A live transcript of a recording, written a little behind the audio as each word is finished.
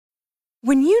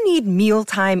When you need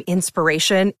mealtime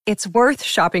inspiration, it's worth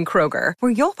shopping Kroger,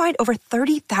 where you'll find over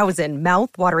 30,000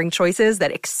 mouth-watering choices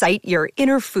that excite your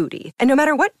inner foodie. And no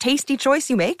matter what tasty choice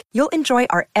you make, you'll enjoy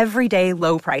our everyday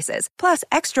low prices, plus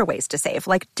extra ways to save,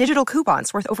 like digital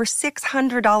coupons worth over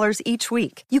 $600 each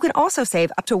week. You can also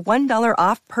save up to $1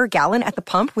 off per gallon at the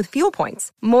pump with fuel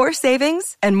points. More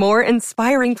savings and more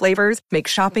inspiring flavors make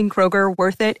shopping Kroger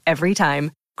worth it every time.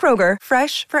 Kroger,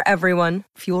 fresh for everyone.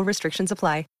 Fuel restrictions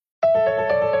apply.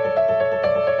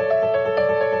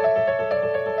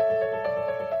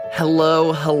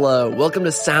 Hello. Welcome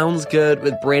to Sounds Good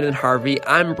with Brandon Harvey.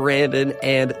 I'm Brandon,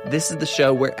 and this is the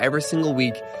show where every single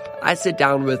week I sit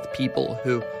down with people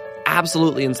who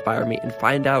absolutely inspire me and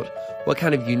find out what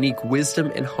kind of unique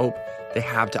wisdom and hope they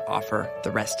have to offer the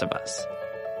rest of us.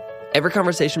 Every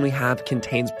conversation we have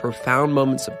contains profound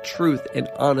moments of truth and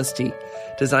honesty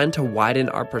designed to widen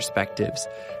our perspectives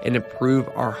and improve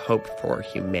our hope for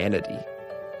humanity.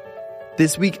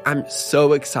 This week, I'm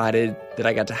so excited that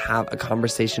I got to have a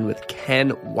conversation with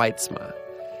Ken Weitzma.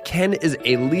 Ken is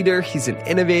a leader, he's an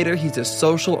innovator, he's a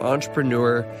social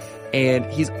entrepreneur, and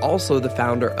he's also the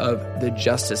founder of the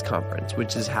Justice Conference,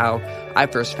 which is how I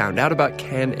first found out about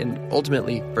Ken and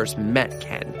ultimately first met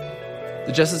Ken.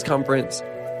 The Justice Conference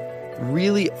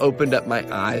really opened up my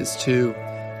eyes to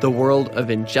the world of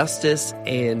injustice,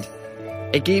 and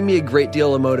it gave me a great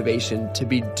deal of motivation to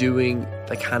be doing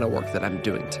the kind of work that I'm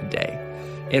doing today.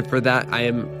 And for that, I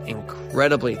am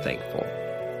incredibly thankful.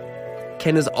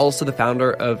 Ken is also the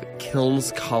founder of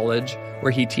Kilns College,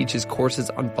 where he teaches courses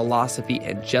on philosophy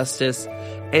and justice,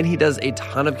 and he does a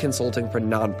ton of consulting for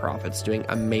nonprofits doing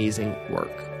amazing work.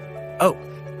 Oh,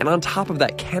 and on top of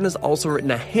that, Ken has also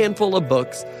written a handful of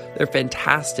books. They're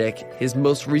fantastic. His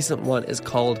most recent one is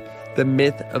called The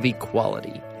Myth of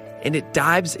Equality, and it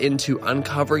dives into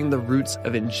uncovering the roots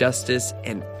of injustice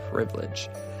and privilege.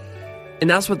 And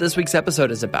that's what this week's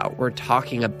episode is about. We're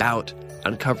talking about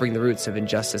uncovering the roots of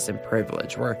injustice and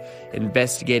privilege. We're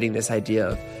investigating this idea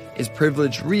of, is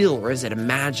privilege real or is it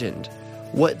imagined?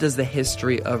 What does the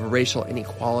history of racial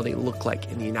inequality look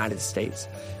like in the United States?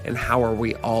 And how are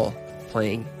we all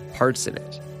playing parts in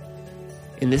it?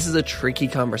 And this is a tricky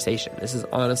conversation. This is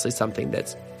honestly something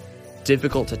that's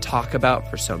difficult to talk about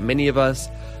for so many of us.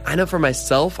 I know for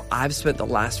myself, I've spent the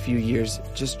last few years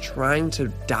just trying to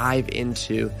dive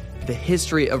into the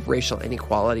history of racial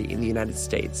inequality in the United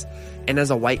States. And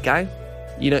as a white guy,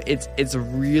 it's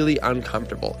really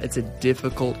uncomfortable. It's a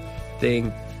difficult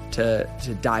thing to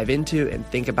dive into and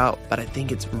think about, but I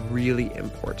think it's really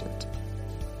important.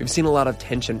 We've seen a lot of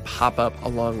tension pop up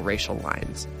along racial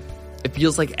lines. It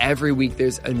feels like every week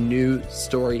there's a new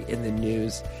story in the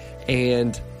news,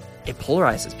 and it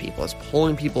polarizes people. It's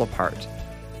pulling people apart.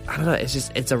 I don't know.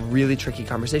 It's a really tricky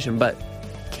conversation, but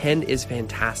Ken is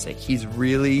fantastic. He's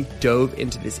really dove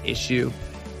into this issue.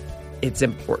 It's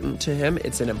important to him.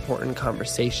 It's an important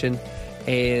conversation.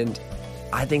 And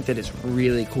I think that it's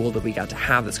really cool that we got to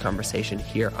have this conversation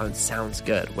here on Sounds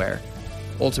Good, where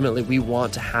ultimately we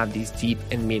want to have these deep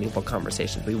and meaningful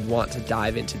conversations. We want to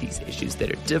dive into these issues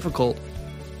that are difficult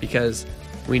because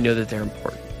we know that they're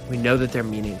important. We know that they're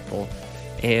meaningful.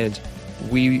 And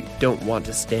we don't want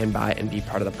to stand by and be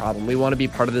part of the problem. We want to be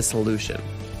part of the solution.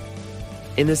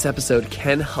 In this episode,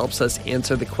 Ken helps us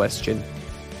answer the question,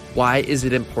 why is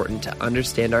it important to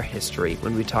understand our history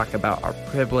when we talk about our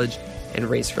privilege and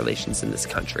race relations in this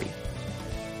country?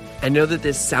 I know that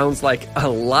this sounds like a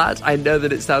lot. I know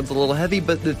that it sounds a little heavy,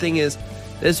 but the thing is,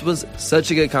 this was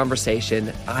such a good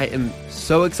conversation. I am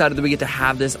so excited that we get to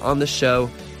have this on the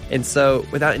show. And so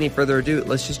without any further ado,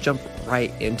 let's just jump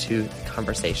right into the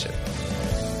conversation.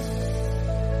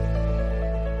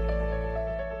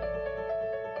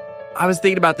 I was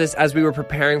thinking about this as we were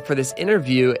preparing for this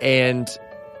interview, and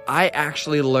I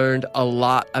actually learned a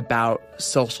lot about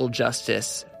social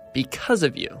justice because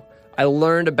of you. I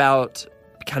learned about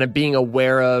kind of being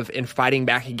aware of and fighting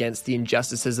back against the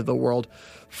injustices of the world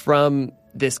from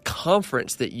this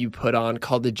conference that you put on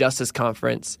called the Justice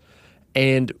Conference.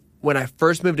 And when I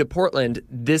first moved to Portland,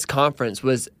 this conference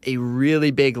was a really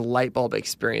big light bulb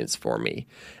experience for me.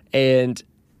 And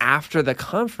after the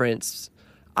conference,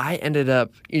 I ended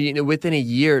up, within a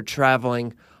year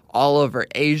traveling all over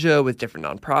Asia with different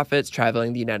nonprofits,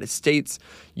 traveling the United States,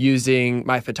 using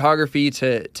my photography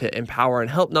to empower and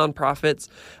help nonprofits.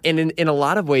 And in a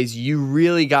lot of ways, you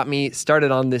really got me started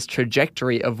on this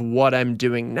trajectory of what I'm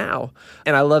doing now.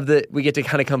 And I love that we get to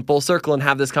kind of come full circle and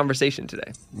have this conversation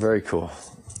today. Very cool.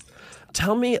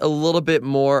 Tell me a little bit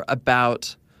more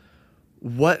about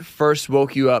what first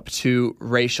woke you up to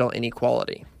racial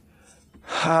inequality.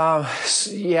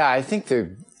 Yeah, I think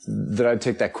that I'd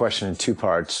take that question in two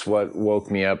parts. What woke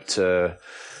me up to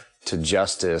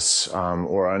justice, kind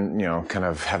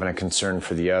of having a concern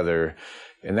for the other.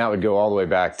 And that would go all the way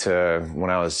back to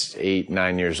when I was 8,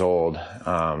 9 years old.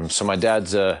 So my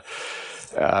dad's an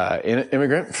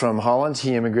immigrant from Holland.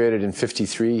 He immigrated in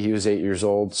 1953. He was 8 years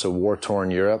old, so war-torn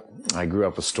Europe. I grew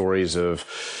up with stories of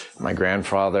my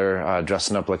grandfather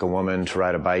dressing up like a woman to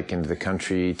ride a bike into the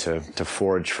country to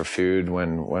forage for food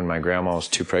when my grandma was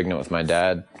too pregnant with my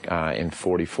dad in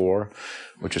 1944,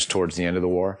 which was towards the end of the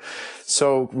war.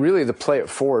 So really the play it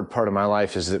forward part of my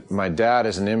life is that my dad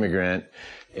as an immigrant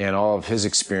and all of his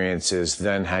experiences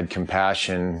then had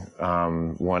compassion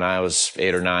when I was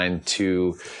 8 or 9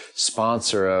 to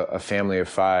sponsor a family of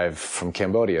 5 from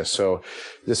Cambodia. So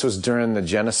this was during the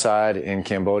genocide in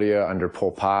Cambodia under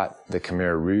Pol Pot, the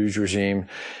Khmer Rouge regime.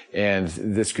 And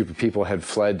this group of people had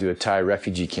fled to a Thai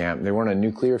refugee camp. They weren't a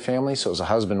nuclear family, so it was a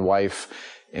husband, wife,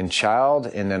 and child,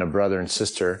 and then a brother and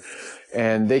sister.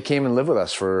 And they came and lived with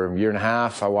us for a year and a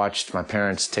half. I watched my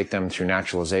parents take them through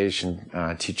naturalization,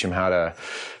 teach them how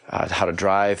to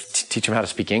drive, teach them how to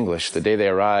speak English. The day they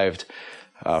arrived,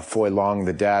 Foy Long,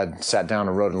 the dad, sat down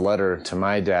and wrote a letter to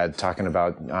my dad talking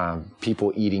about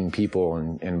people eating people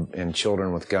and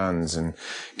children with guns and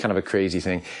kind of a crazy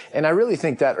thing. And I really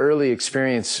think that early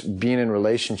experience being in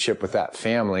relationship with that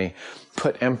family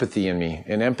put empathy in me.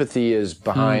 And empathy is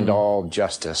behind all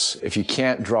justice. If you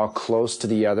can't draw close to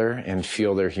the other and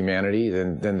feel their humanity,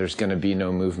 then there's going to be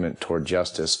no movement toward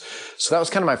justice. So that was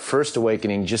kind of my first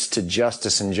awakening just to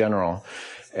justice in general.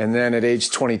 And then at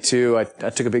age 22, I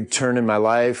took a big turn in my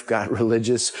life, got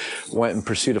religious, went and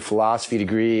pursued a philosophy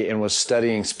degree, and was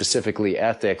studying specifically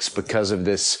ethics because of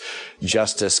this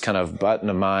justice kind of button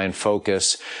of mind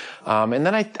focus. And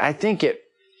then I think it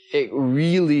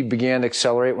really began to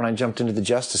accelerate when I jumped into the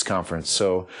Justice Conference.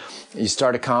 So you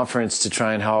start a conference to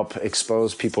try and help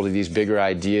expose people to these bigger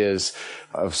ideas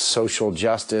of social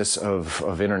justice,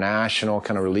 of international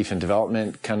kind of relief and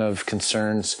development kind of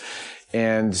concerns.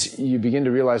 And you begin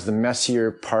to realize the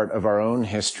messier part of our own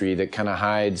history that kind of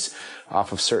hides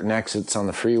off of certain exits on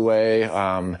the freeway,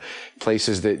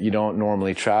 places that you don't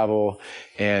normally travel.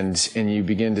 And you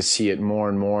begin to see it more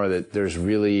and more that there's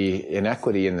really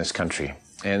inequity in this country.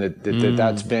 And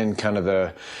that's been kind of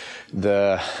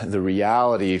the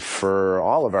reality for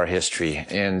all of our history.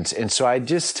 And so I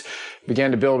just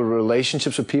began to build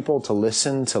relationships with people, to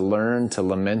listen, to learn, to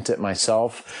lament it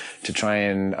myself, to try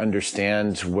and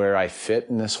understand where I fit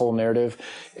in this whole narrative.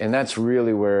 And that's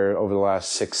really where, over the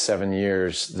last 6-7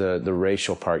 years, the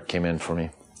racial part came in for me.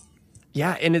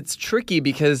 Yeah, and it's tricky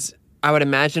because I would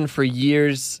imagine for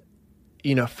years,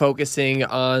 focusing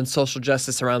on social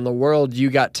justice around the world, you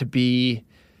got to be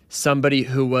somebody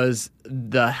who was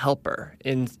the helper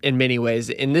in many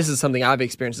ways. And this is something I've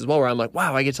experienced as well, where I'm like,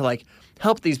 wow, I get to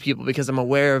help these people because I'm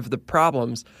aware of the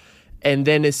problems. And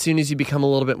then as soon as you become a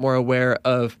little bit more aware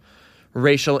of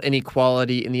racial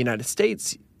inequality in the United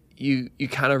States, you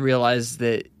kind of realize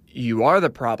that you are the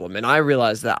problem. And I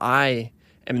realize that I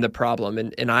am the problem,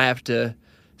 and I have to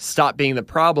stop being the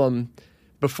problem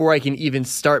before I can even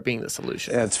start being the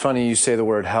solution. Yeah, it's funny you say the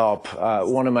word help.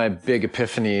 One of my big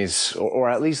epiphanies,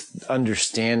 or at least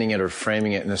understanding it or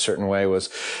framing it in a certain way, was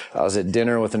I was at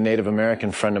dinner with a Native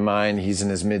American friend of mine. He's in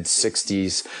his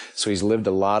mid-60s, so he's lived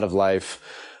a lot of life.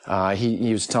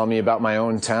 He was telling me about my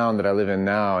own town that I live in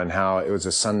now and how it was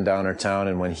a sundowner town.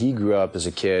 And when he grew up as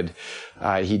a kid,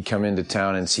 he'd come into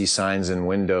town and see signs in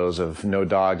windows of no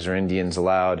dogs or Indians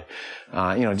allowed.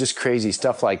 Just crazy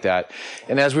stuff like that.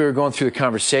 And as we were going through the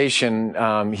conversation,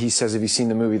 he says, have you seen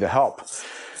the movie The Help?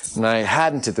 And I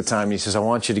hadn't at the time. He says, I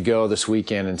want you to go this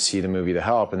weekend and see the movie The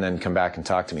Help and then come back and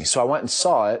talk to me. So I went and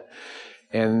saw it.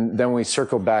 And then we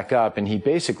circled back up, and he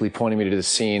basically pointed me to the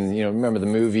scene. Remember the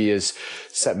movie is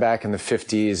set back in the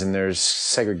 50s, and there's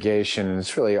segregation, and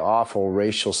it's really awful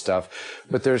racial stuff.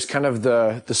 But there's kind of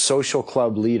the social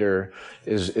club leader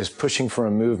is pushing for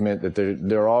a movement that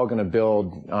they're all going to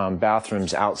build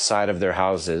bathrooms outside of their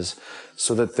houses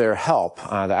so that their help,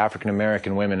 the African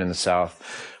American women in the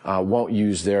South, won't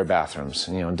use their bathrooms,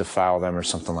 defile them or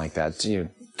something like that. It's,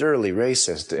 thoroughly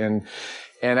racist.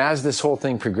 And as this whole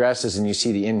thing progresses and you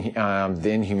see the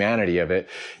inhumanity of it,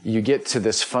 you get to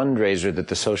this fundraiser that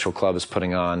the social club is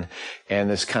putting on, and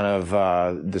this kind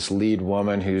of this lead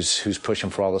woman who's pushing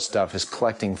for all this stuff is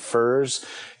collecting furs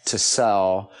to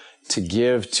sell, to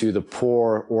give to the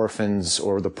poor orphans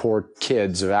or the poor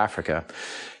kids of Africa.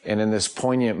 And in this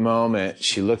poignant moment,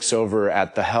 she looks over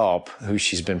at the Help, who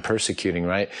she's been persecuting,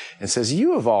 right, and says,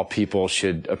 you of all people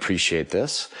should appreciate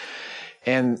this.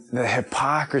 And the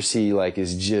hypocrisy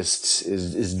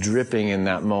is dripping in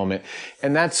that moment.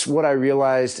 And that's what I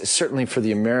realized, certainly for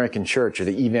the American church or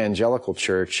the evangelical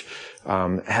church,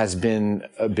 has been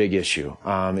a big issue,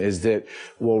 is that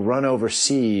we'll run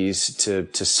overseas to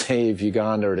save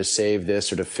Uganda or to save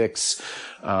this or to fix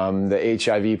the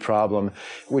HIV problem,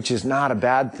 which is not a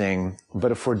bad thing.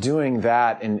 But if we're doing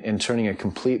that and turning a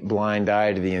complete blind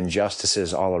eye to the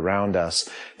injustices all around us,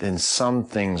 then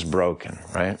something's broken,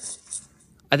 right?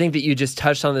 I think that you just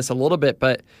touched on this a little bit,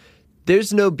 but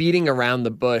there's no beating around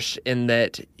the bush in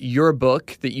that your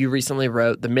book that you recently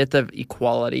wrote, The Myth of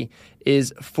Equality,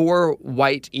 is for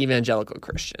white evangelical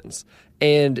Christians.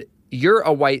 And you're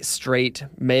a white, straight,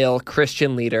 male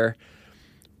Christian leader.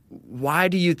 Why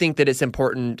do you think that it's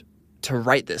important to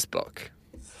write this book?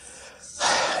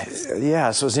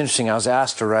 Yeah, so it's interesting. I was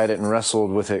asked to write it and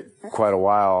wrestled with it quite a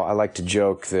while. I like to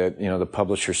joke that, the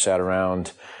publisher sat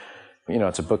around.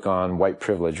 It's a book on white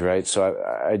privilege, right?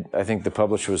 So I think the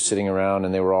publisher was sitting around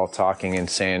and they were all talking and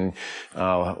saying,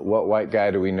 what white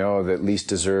guy do we know that least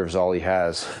deserves all he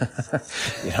has?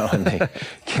 And they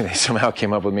somehow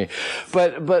came up with me.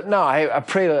 But no, I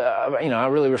prayed, I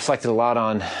really reflected a lot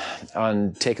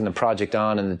on taking the project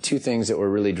on. And the two things that were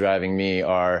really driving me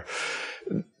are,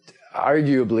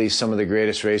 arguably, some of the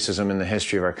greatest racism in the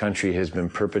history of our country has been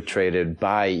perpetrated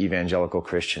by evangelical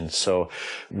Christians. So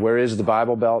where is the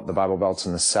Bible Belt? The Bible Belt's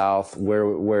in the South.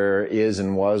 Where is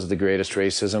and was the greatest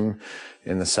racism?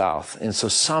 In the South. And so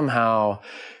somehow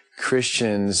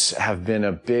Christians have been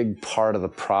a big part of the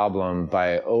problem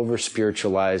by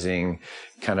over-spiritualizing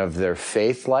kind of their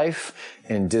faith life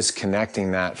and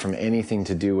disconnecting that from anything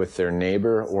to do with their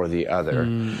neighbor or the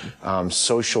other.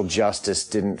 Social justice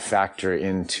didn't factor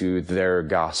into their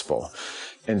gospel.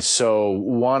 And so,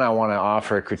 one, I want to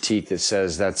offer a critique that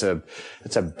says that's a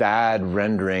bad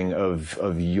rendering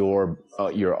of your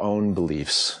own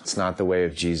beliefs. It's not the way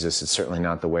of Jesus. It's certainly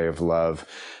not the way of love.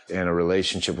 And a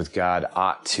relationship with God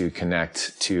ought to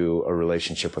connect to a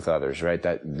relationship with others, right?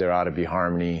 That there ought to be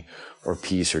harmony or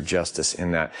peace or justice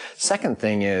in that. Second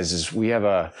thing is we have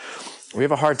a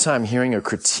hard time hearing a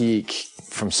critique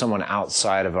from someone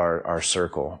outside of our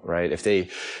circle, right? If they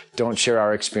don't share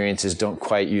our experiences, don't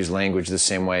quite use language the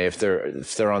same way, if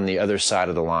they're on the other side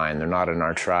of the line, they're not in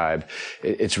our tribe,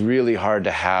 it's really hard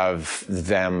to have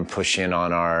them push in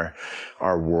on our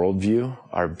worldview,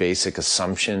 our basic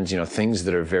assumptions, things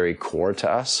that are very core to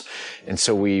us. And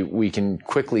so we can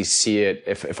quickly see it,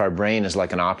 if our brain is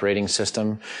like an operating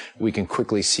system, we can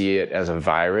quickly see it as a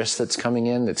virus that's coming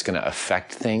in that's going to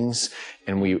affect things.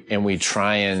 And we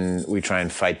try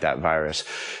and fight that virus.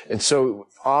 And so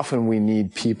often we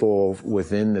need people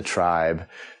within the tribe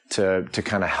to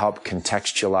kind of help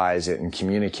contextualize it and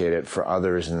communicate it for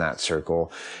others in that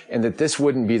circle. And that this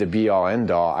wouldn't be the be all end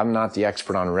all. I'm not the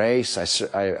expert on race.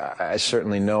 I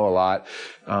certainly know a lot.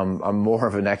 I'm more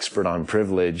of an expert on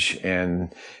privilege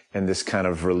and this kind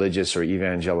of religious or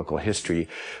evangelical history.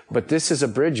 But this is a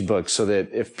bridge book so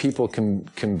that if people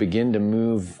can begin to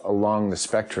move along the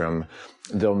spectrum,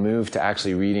 they'll move to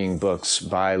actually reading books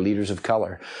by leaders of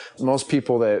color. Most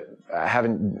people that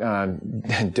haven't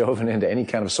dove into any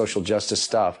kind of social justice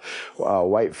stuff,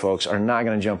 white folks, are not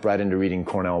going to jump right into reading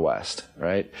Cornel West,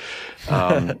 right?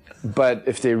 But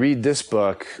if they read this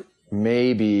book,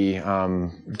 maybe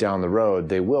down the road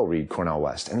they will read Cornel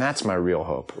West. And that's my real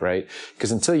hope, right?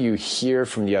 Because until you hear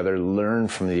from the other, learn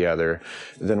from the other,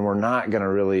 then we're not going to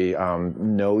really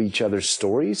know each other's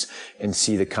stories and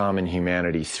see the common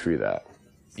humanity through that.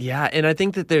 Yeah, and I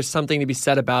think that there's something to be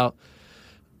said about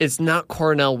it's not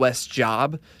Cornel West's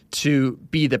job to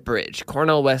be the bridge.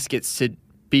 Cornel West gets to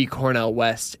be Cornel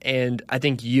West, and I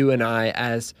think you and I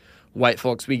as white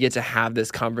folks, we get to have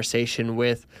this conversation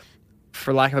with,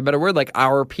 for lack of a better word, like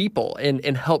our people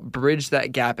and help bridge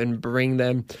that gap and bring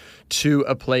them to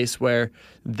a place where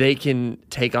they can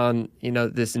take on,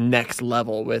 this next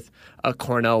level with a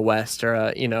Cornel West or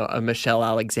a Michelle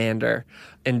Alexander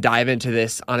and dive into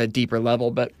this on a deeper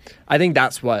level. But I think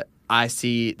that's what I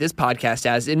see this podcast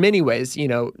as in many ways,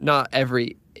 not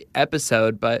every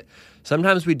episode, but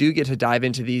sometimes we do get to dive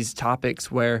into these topics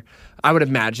where I would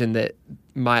imagine that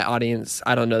my audience,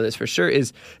 I don't know this for sure,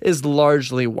 is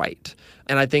largely white.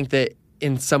 And I think that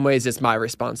in some ways it's my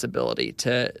responsibility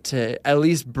to at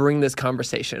least bring this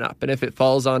conversation up. And if it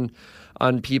falls on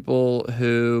people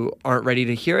who aren't ready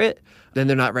to hear it, then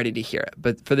they're not ready to hear it.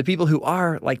 But for the people who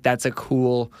are, that's a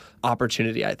cool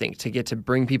opportunity, I think, to get to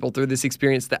bring people through this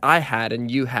experience that I had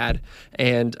and you had,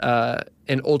 and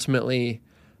ultimately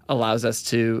allows us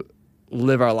to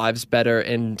live our lives better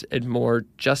and more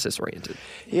justice-oriented.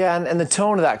 Yeah, and the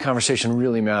tone of that conversation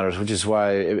really matters, which is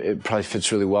why it probably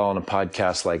fits really well on a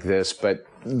podcast like this. But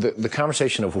the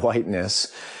conversation of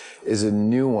whiteness is a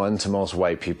new one to most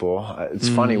white people. It's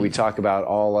funny, we talk about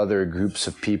all other groups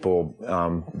of people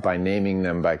by naming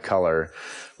them by color,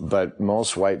 but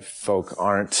most white folk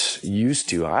aren't used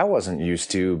to. I wasn't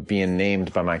used to being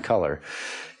named by my color.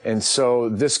 And so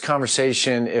this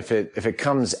conversation, if it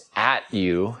comes at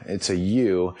you, it's a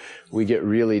you, we get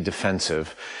really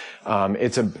defensive.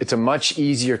 It's a much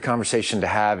easier conversation to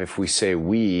have if we say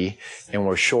we and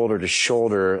we're shoulder to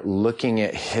shoulder looking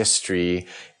at history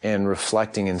and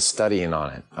reflecting and studying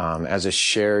on it, as a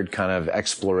shared kind of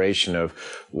exploration of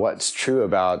what's true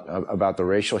about the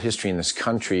racial history in this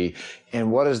country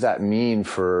and what does that mean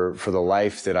for the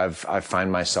life that I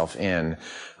find myself in,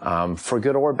 for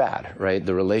good or bad, right?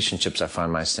 The relationships I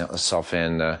find myself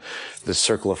in, the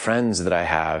circle of friends that I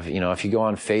have. You know, if you go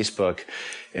on Facebook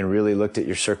and really looked at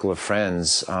your circle of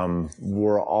friends,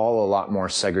 we're all a lot more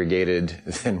segregated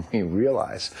than we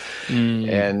realize.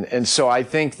 And so I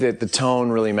think that the tone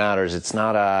really matters. It's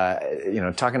not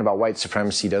talking about white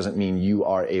supremacy doesn't mean you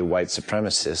are a white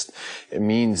supremacist. It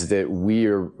means that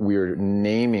we're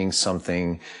naming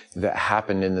something that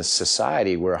happened in this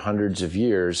society where hundreds of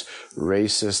years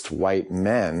racist white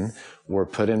men were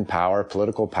put in power,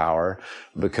 political power,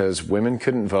 because women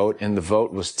couldn't vote, and the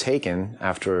vote was taken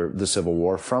after the Civil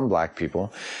War from black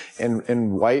people.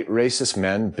 And white racist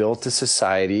men built a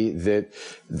society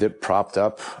that propped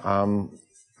up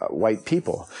white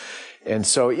people. And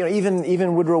so, you know,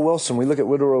 even Woodrow Wilson, we look at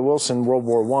Woodrow Wilson, World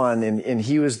War I, and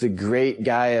he was the great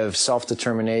guy of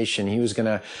self-determination. He was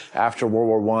gonna, after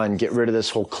World War I, get rid of this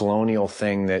whole colonial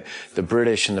thing that the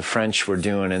British and the French were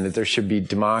doing, and that there should be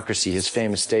democracy. His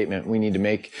famous statement, we need to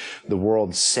make the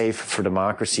world safe for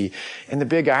democracy. And the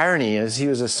big irony is he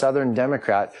was a Southern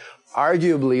Democrat,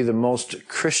 arguably the most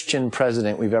Christian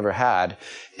president we've ever had.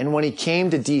 And when he came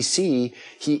to D.C.,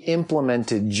 he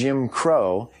implemented Jim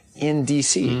Crow in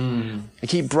D.C.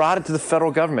 Like, he brought it to the federal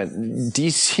government.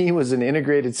 D.C. was an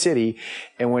integrated city,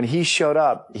 and when he showed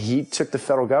up, he took the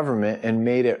federal government and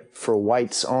made it for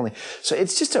whites only. So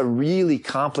it's just a really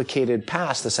complicated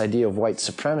past, this idea of white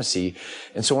supremacy.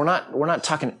 And so we're not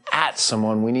talking at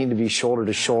someone. We need to be shoulder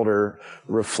to shoulder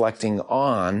reflecting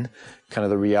on kind of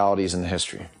the realities in the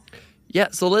history. Yeah,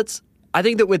 so I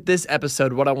think that with this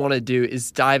episode, what I want to do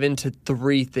is dive into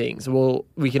three things.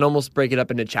 We can almost break it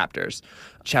up into chapters.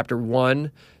 Chapter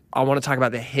 1, I want to talk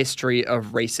about the history of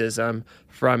racism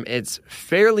from its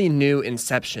fairly new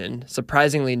inception,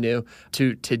 surprisingly new,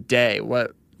 to today,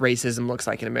 what racism looks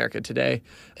like in America today.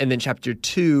 And then chapter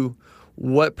 2,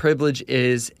 what privilege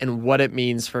is and what it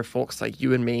means for folks like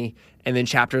you and me. And then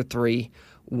chapter 3,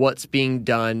 what's being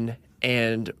done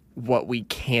and what we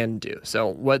can do. So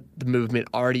what the movement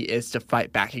already is to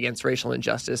fight back against racial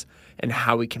injustice and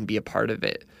how we can be a part of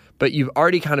it. But you've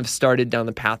already kind of started down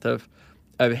the path of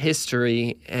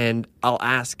history, and I'll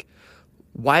ask,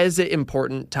 why is it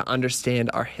important to understand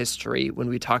our history when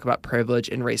we talk about privilege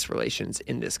and race relations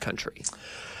in this country?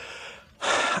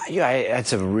 Yeah,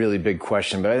 that's a really big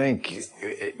question, but I think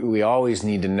we always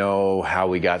need to know how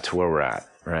we got to where we're at,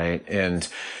 right? And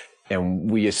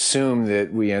we assume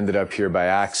that we ended up here by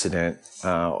accident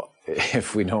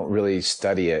if we don't really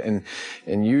study it.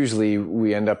 And usually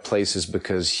we end up places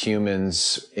because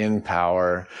humans in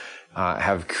power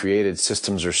have created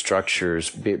systems or structures,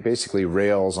 basically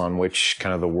rails on which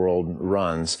kind of the world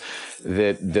runs,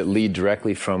 that lead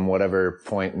directly from whatever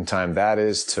point in time that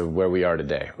is to where we are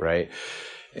today, right?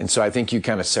 And so I think you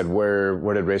kind of said, where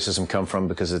did racism come from?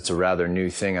 Because it's a rather new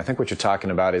thing. I think what you're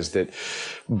talking about is that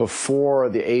before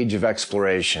the age of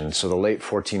exploration, so the late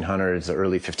 1400s, the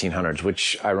early 1500s,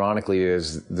 which ironically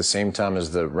is the same time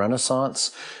as the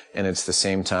Renaissance, and it's the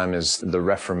same time as the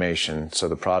Reformation, so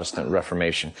the Protestant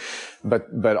Reformation.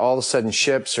 But all of a sudden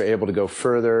ships are able to go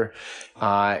further,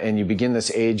 and you begin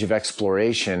this age of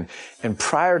exploration. And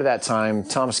prior to that time,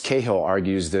 Thomas Cahill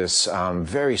argues this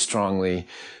very strongly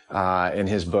in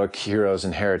his book, Heroes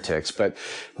and Heretics. But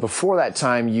before that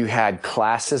time, you had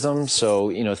classism. So,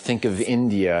 you know, think of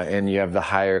India, and you have the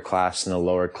higher class and the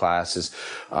lower classes,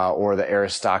 or the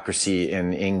aristocracy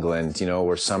in England, you know,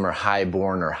 where some are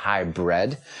high-born or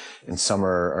high-bred, and some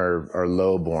are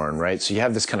low-born, right? So you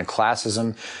have this kind of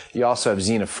classism. You also have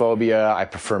xenophobia. I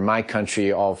prefer my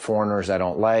country. All foreigners I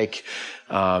don't like.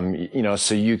 You know,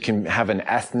 so you can have an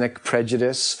ethnic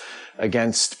prejudice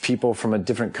against people from a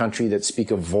different country that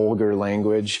speak a vulgar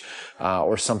language,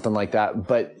 or something like that.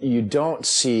 But you don't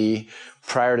see,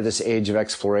 prior to this age of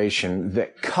exploration,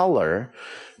 that color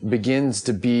begins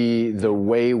to be the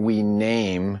way we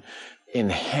name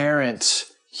inherent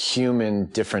human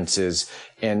differences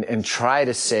and try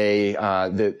to say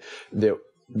that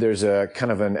there's a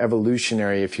kind of an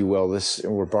evolutionary, if you will,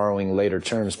 we're borrowing later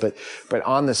terms, but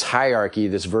on this hierarchy,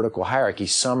 this vertical hierarchy,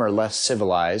 some are less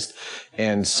civilized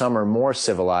and some are more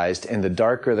civilized, and the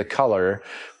darker the color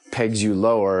pegs you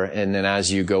lower, and then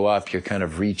as you go up, you're kind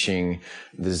of reaching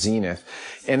the zenith.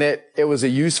 And it was a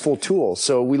useful tool.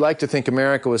 So we like to think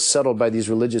America was settled by these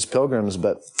religious pilgrims,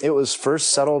 but it was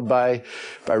first settled by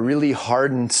really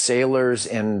hardened sailors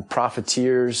and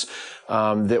profiteers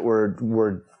that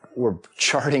were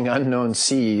charting unknown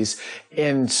seas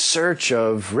in search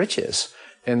of riches.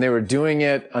 And they were doing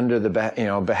it under the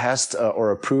behest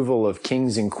or approval of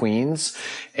kings and queens.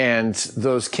 And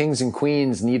those kings and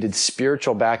queens needed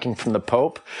spiritual backing from the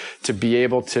Pope to be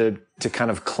able to kind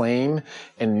of claim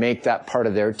and make that part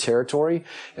of their territory.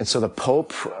 And so the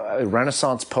Pope,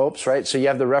 Renaissance popes, right? So you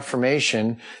have the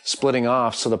Reformation splitting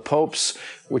off. So the popes,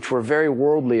 which were very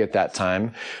worldly at that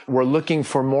time, were looking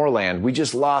for more land. We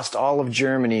just lost all of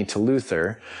Germany to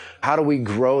Luther. How do we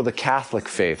grow the Catholic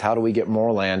faith? How do we get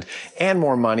more land and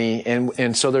more money?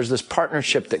 And so there's this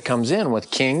partnership that comes in with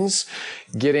kings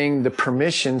getting the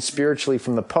permission spiritually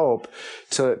from the Pope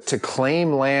to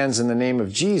claim lands in the name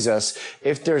of Jesus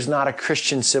if there's not a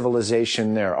Christian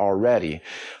civilization there already.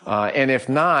 And if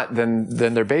not, then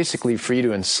they're basically free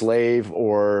to enslave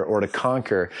or to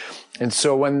conquer. And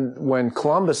so when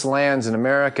Columbus lands in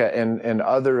America and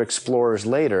other explorers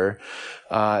later,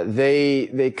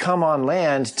 they come on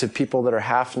land to people that are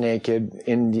half naked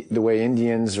in the way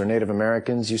Indians or Native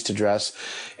Americans used to dress.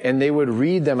 And they would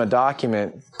read them a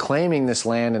document claiming this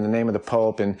land in the name of the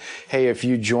Pope. And, hey, if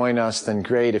you join us, then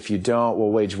great. If you don't,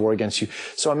 we'll wage war against you.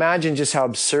 So imagine just how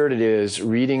absurd it is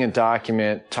reading a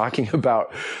document talking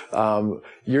about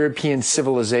European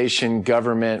civilization,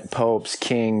 government, popes,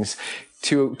 kings,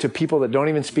 to people that don't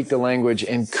even speak the language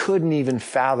and couldn't even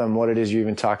fathom what it is you're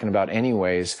even talking about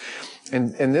anyways.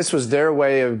 And this was their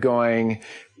way of going,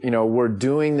 we're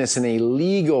doing this in a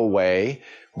legal way,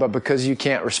 but because you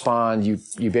can't respond,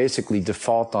 you basically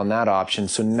default on that option.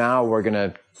 So now we're going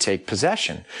to take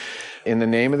possession in the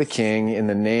name of the king, in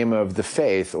the name of the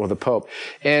faith or the Pope.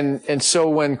 And so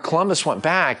when Columbus went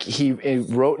back, he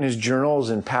wrote in his journals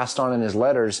and passed on in his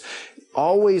letters,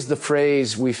 always the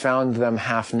phrase, we found them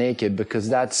half naked, because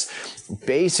that's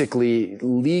basically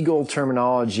legal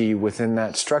terminology within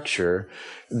that structure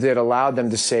that allowed them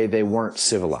to say they weren't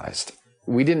civilized.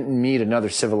 We didn't meet another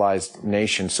civilized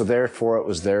nation, so therefore it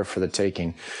was there for the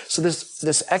taking. So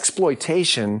this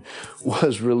exploitation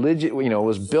was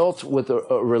was built with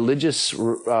a religious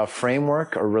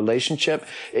framework or relationship.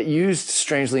 It used,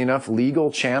 strangely enough,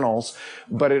 legal channels,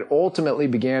 but it ultimately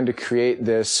began to create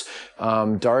this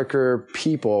darker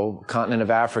people, continent of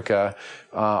Africa,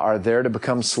 are there to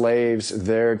become slaves,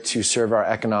 there to serve our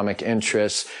economic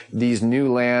interests. These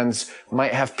new lands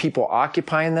might have people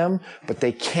occupying them, but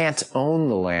they can't own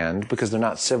the land because they're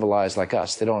not civilized like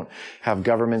us. They don't have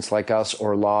governments like us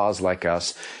or laws like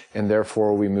us, and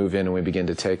therefore we move in and we begin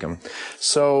to take them.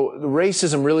 So the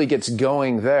racism really gets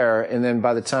going there, and then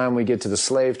by the time we get to the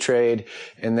slave trade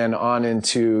and then on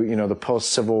into, the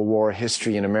post-Civil War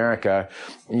history in America,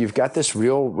 you've got this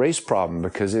real race problem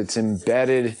because it's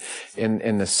embedded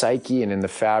in the psyche and in the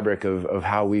fabric of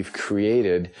how we've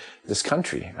created this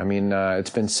country. I mean,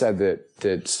 it's been said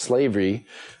that slavery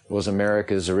was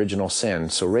America's original sin.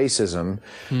 So racism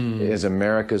is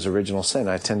America's original sin.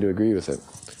 I tend to agree with it.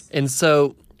 And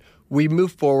so we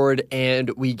move forward and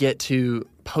we get to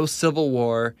post-Civil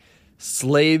War.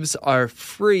 Slaves are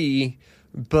free,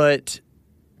 but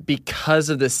because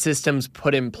of the systems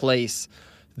put in place,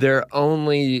 they're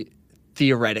only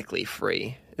theoretically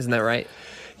free. Isn't that right?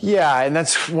 Yeah, and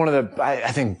that's one of the,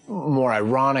 I think, more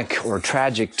ironic or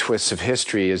tragic twists of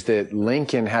history is that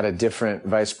Lincoln had a different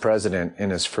vice president in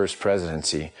his first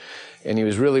presidency. And he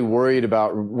was really worried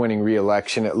about winning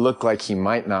re-election. It looked like he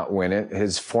might not win it.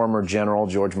 His former general,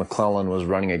 George McClellan, was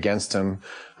running against him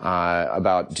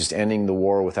about just ending the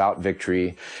war without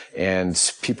victory. And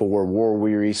people were war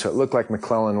weary, so it looked like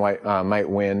McClellan might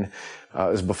win. It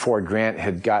was before Grant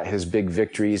had got his big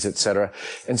victories, et cetera.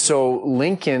 And so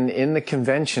Lincoln in the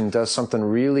convention does something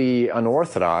really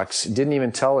unorthodox. Didn't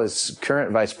even tell his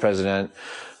current vice president.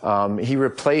 He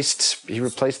replaced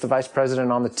the vice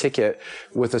president on the ticket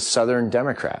with a Southern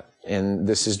Democrat. And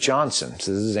this is Johnson.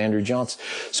 So this is Andrew Johnson.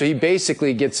 So he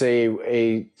basically gets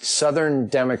a Southern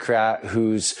Democrat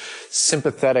who's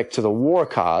sympathetic to the war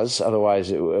cause.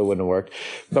 Otherwise, it wouldn't have worked.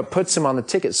 But puts him on the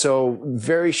ticket. So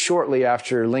very shortly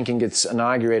after Lincoln gets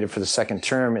inaugurated for the second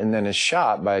term and then is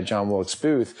shot by John Wilkes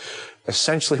Booth,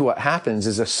 essentially what happens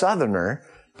is a Southerner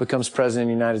becomes president of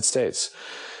the United States.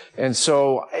 And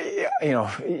so,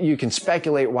 you can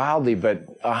speculate wildly, but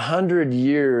 100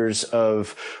 years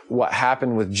of what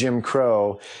happened with Jim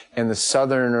Crow and the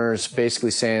Southerners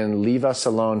basically saying, leave us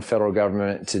alone, federal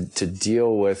government, to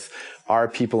deal with our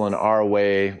people in our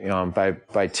way,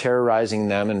 by terrorizing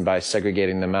them and by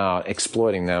segregating them out,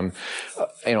 exploiting them.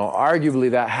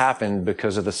 Arguably that happened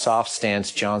because of the soft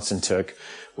stance Johnson took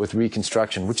with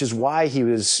Reconstruction, which is why he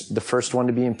was the first one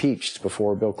to be impeached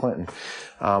before Bill Clinton.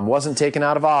 Wasn't taken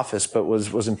out of office, but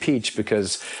was impeached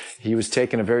because he was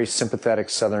taking a very sympathetic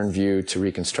Southern view to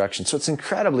Reconstruction. So it's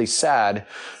incredibly sad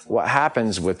what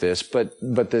happens with this, but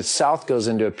the South goes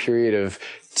into a period of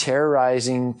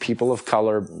terrorizing people of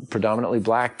color, predominantly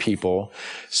black people,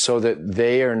 so that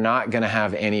they are not going to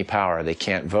have any power. They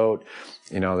can't vote.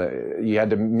 You had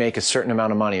to make a certain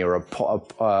amount of money or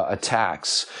a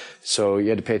tax. So you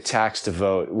had to pay a tax to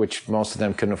vote, which most of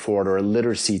them couldn't afford, or a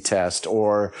literacy test,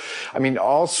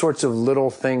 all sorts of little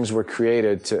things were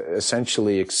created to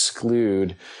essentially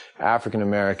exclude African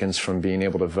Americans from being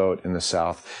able to vote in the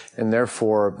South. And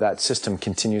therefore, that system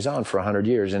continues on for 100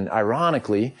 years. And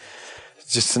ironically,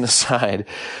 just an aside,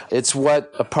 it's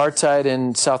what apartheid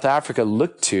in South Africa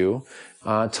looked to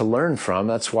learn from.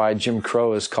 That's why Jim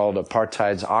Crow is called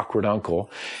apartheid's awkward uncle.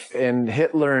 And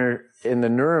Hitler in the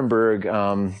Nuremberg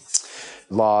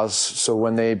laws, so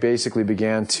when they basically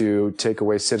began to take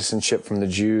away citizenship from the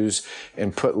Jews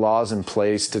and put laws in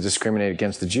place to discriminate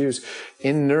against the Jews,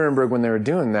 in Nuremberg when they were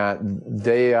doing that,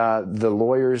 the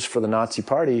lawyers for the Nazi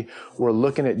Party were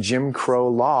looking at Jim Crow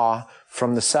law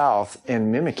from the South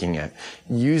and mimicking it,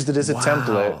 used it as a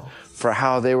template for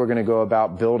how they were going to go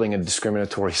about building a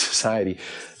discriminatory society.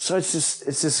 So it's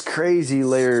this crazy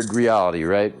layered reality,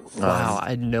 right? Wow, I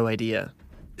had no idea.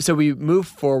 So we move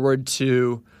forward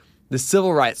to the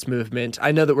civil rights movement.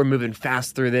 I know that we're moving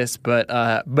fast through this, but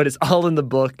it's all in the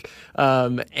book.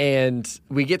 And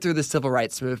we get through the civil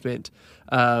rights movement.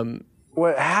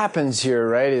 What happens here,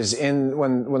 right, is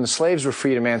when the slaves were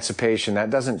freed, emancipation, that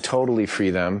doesn't totally free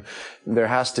them. There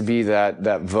has to be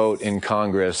that vote in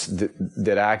Congress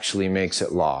that actually makes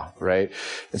it law, right?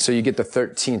 And so you get the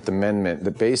 13th Amendment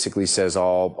that basically says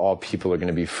all people are going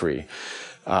to be free.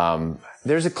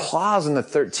 There's a clause in the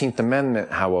 13th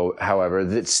Amendment, however,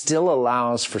 that still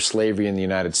allows for slavery in the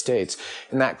United States.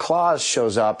 And that clause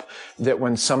shows up that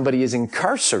when somebody is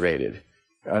incarcerated,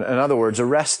 in other words,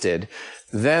 arrested,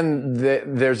 then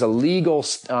there's a legal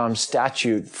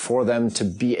statute for them to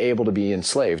be able to be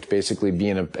enslaved, basically be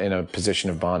in a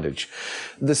position of bondage.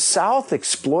 The South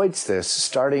exploits this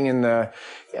starting in the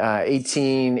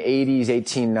 1880s,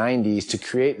 1890s to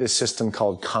create this system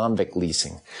called convict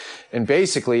leasing. And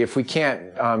basically, if we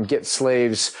can't get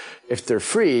slaves if they're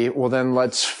free, well, then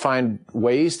let's find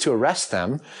ways to arrest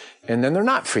them. And then they're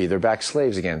not free. They're back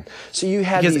slaves again. So you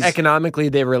had because economically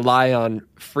they rely on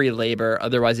free labor.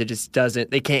 Otherwise,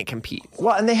 they can't compete.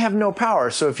 Well, and they have no power.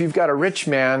 So if you've got a rich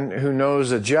man who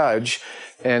knows a judge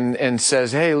and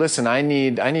says, hey, listen, I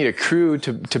need a crew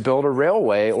to build a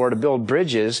railway or to build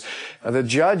bridges, the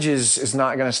judge is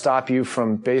not going to stop you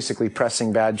from basically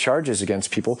pressing bad charges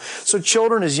against people. So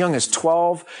children as young as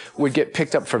 12 would get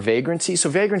picked up for vagrancy. So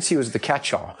vagrancy was the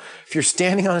catch-all. If you're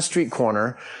standing on a street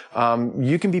corner,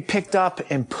 you can be picked up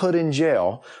and put in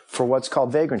jail for what's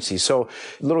called vagrancy. So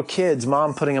little kids,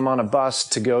 mom putting them on a bus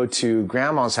to go to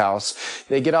grandma's house,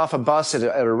 they get off a bus at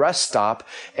a rest stop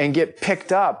and get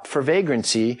picked up for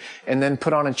vagrancy and then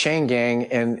put on a chain gang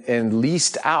and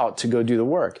leased out to go do the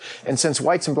work. And since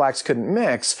whites and blacks couldn't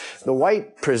mix, the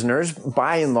white prisoners,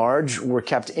 by and large, were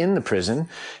kept in the prison,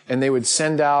 and they would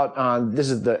send out,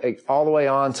 all the way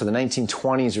on to the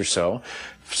 1920s or so,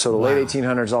 so the late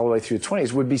 1800s all the way through the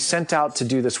 20s, would be sent out to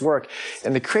do this work.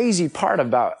 And the crazy part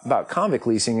about convict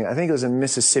leasing, I think it was in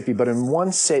Mississippi, but in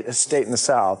one state in the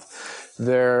South,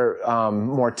 their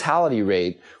mortality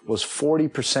rate was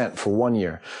 40% for 1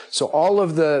 year. So all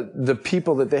of the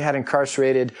people that they had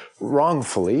incarcerated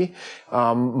wrongfully,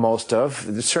 most of,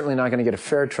 they're certainly not going to get a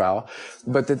fair trial,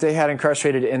 but that they had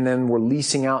incarcerated and then were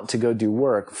leasing out to go do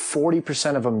work,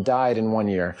 40% of them died in 1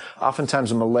 year.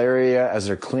 Oftentimes of malaria as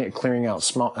they're clearing out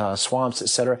swamps,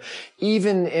 etc.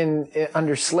 Even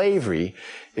under slavery,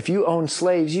 if you owned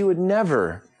slaves, you would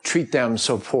never treat them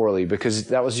so poorly because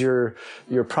that was your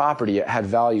property. It had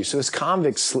value. So this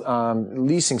convict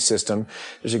leasing system,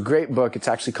 there's a great book. It's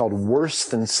actually called Worse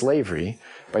Than Slavery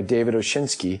by David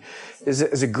Oshinsky,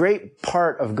 is a great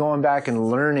part of going back and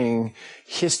learning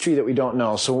history that we don't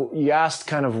know. So you asked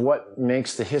kind of what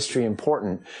makes the history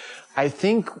important. I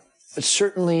think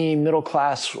certainly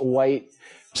middle-class white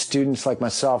students like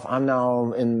myself, I'm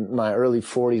now in my early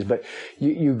 40s, but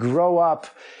you grow up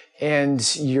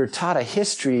And you're taught a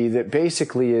history that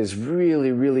basically is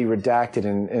really, really redacted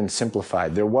and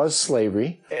simplified. There was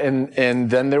slavery, and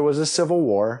then there was a civil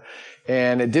war.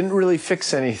 And it didn't really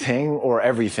fix anything or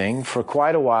everything for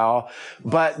quite a while,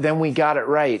 but then we got it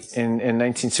right in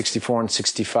 1964 and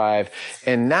 65.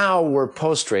 And now we're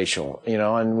post-racial,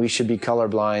 and we should be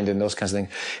colorblind and those kinds of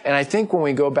things. And I think when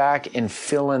we go back and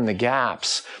fill in the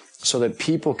gaps so that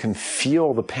people can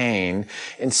feel the pain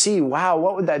and see, wow,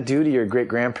 what would that do to your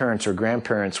great-grandparents or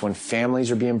grandparents when families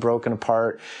are being broken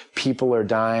apart, people are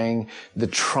dying, the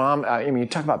trauma, you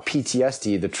talk about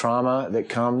PTSD, the trauma that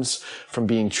comes from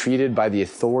being treated by the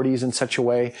authorities in such a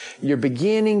way. You're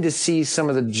beginning to see some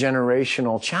of the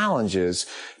generational challenges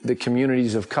that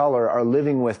communities of color are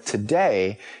living with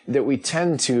today that we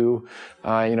tend to,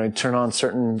 turn on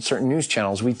certain news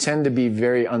channels. We tend to be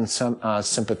very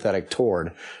unsympathetic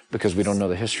toward because we don't know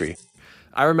the history.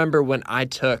 I remember when I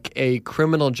took a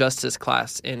criminal justice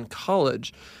class in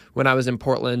college when I was in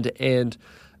Portland, and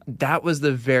that was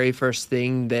the very first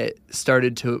thing that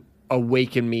started to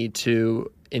awaken me to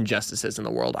injustices in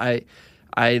the world.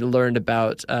 I learned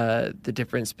about the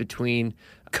difference between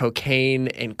cocaine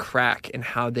and crack and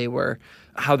how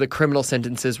the criminal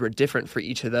sentences were different for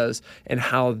each of those, and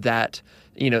how that,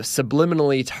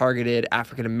 subliminally targeted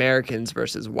African Americans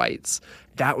versus whites.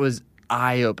 That was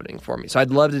eye-opening for me. So I'd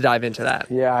love to dive into that.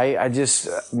 Yeah, I just,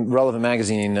 Relevant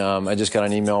Magazine, I just got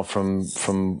an email from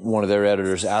one of their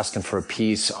editors asking for a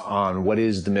piece on what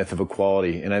is the myth of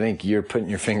equality. And I think you're putting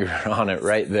your finger on it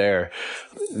right there.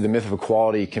 The myth of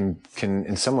equality can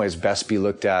in some ways best be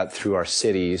looked at through our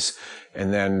cities.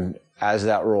 And then as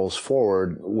that rolls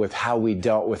forward with how we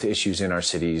dealt with issues in our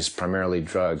cities, primarily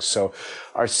drugs. So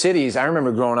our cities, I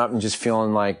remember growing up and just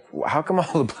feeling like, how come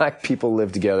all the black people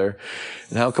live together?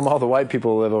 And how come all the white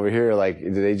people live over here? Like,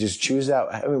 do they just choose that?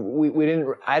 I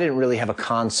mean, I didn't really have a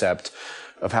concept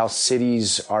of how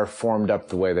cities are formed up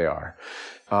the way they are.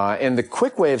 And the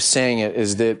quick way of saying it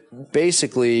is that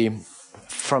basically,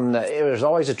 there's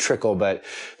always a trickle, but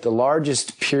the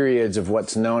largest periods of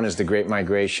what's known as the Great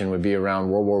Migration would be around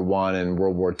World War I and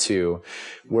World War II,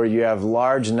 where you have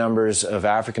large numbers of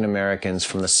African Americans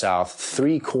from the South.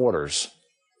 3/4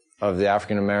 of the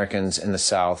African Americans in the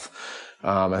South,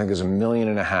 I think there's 1.5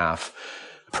 million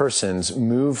persons,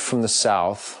 moved from the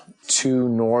South to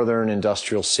northern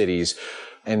industrial cities.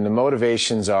 And the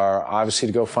motivations are obviously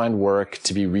to go find work,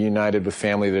 to be reunited with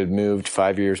family that had moved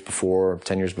 5 years before,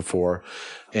 10 years before,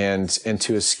 and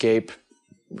to escape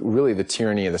really the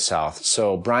tyranny of the South.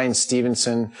 So Brian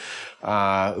Stevenson,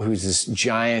 who's this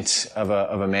giant of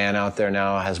a man out there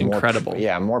now, has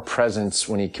more presence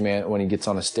when he gets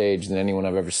on a stage than anyone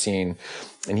I've ever seen.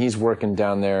 And he's working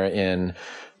down there in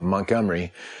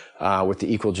Montgomery with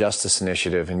the Equal Justice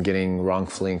Initiative and getting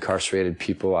wrongfully incarcerated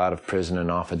people out of prison and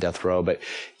off of death row. But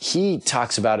he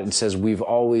talks about it and says, we've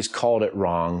always called it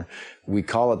wrong. We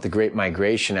call it the Great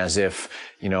Migration as if,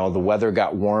 the weather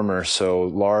got warmer, so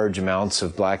large amounts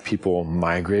of black people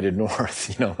migrated north.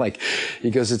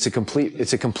 He goes, it's a complete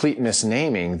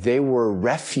misnaming. They were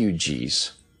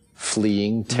refugees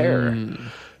fleeing terror.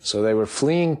 So they were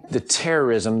fleeing the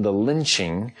terrorism, the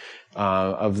lynching,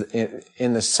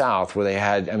 in the South, where they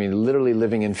had, literally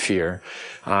living in fear,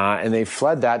 and they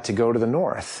fled that to go to the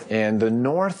North, and the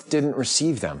North didn't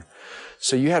receive them.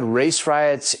 So you had race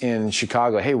riots in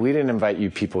Chicago. Hey, we didn't invite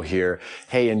you people here.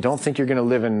 Hey, and don't think you're going to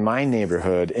live in my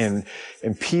neighborhood. And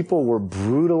people were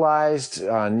brutalized,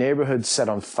 neighborhoods set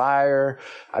on fire.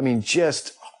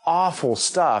 Just awful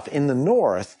stuff in the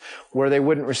North where they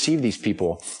wouldn't receive these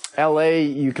people. LA,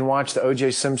 you can watch the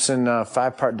O.J. Simpson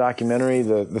 5-part documentary,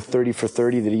 the 30 for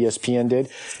 30 that ESPN did,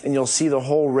 and you'll see the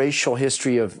whole racial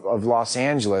history of Los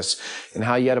Angeles and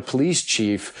how you had a police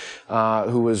chief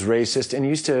who was racist and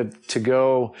used to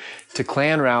go to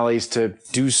Klan rallies to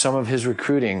do some of his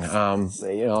recruiting,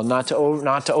 not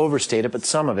to overstate it, but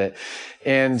some of it.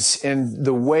 And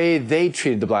the way they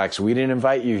treated the blacks, we didn't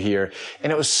invite you here.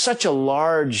 And it was such a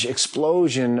large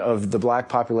explosion of the black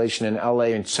population in LA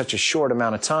in such a short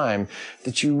amount of time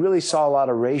that you really saw a lot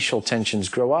of racial tensions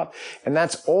grow up. And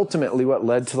that's ultimately what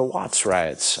led to the Watts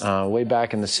riots, way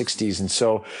back in the 60s. And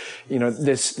so,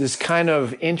 this kind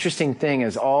of interesting thing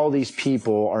is all these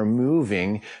people are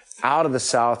moving out of the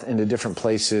South into different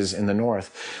places in the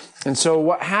North. And so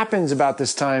what happens about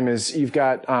this time is you've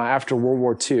got, after World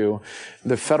War II,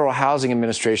 the Federal Housing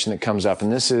Administration that comes up.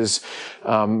 And this is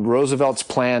Roosevelt's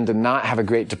plan to not have a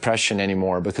Great Depression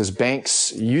anymore, because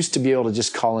banks used to be able to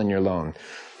just call in your loan.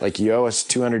 Like, you owe us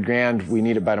 $200,000, we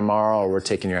need it by tomorrow, or we're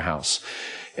taking your house.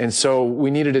 And so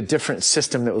we needed a different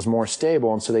system that was more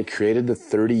stable. And so they created the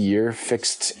 30-year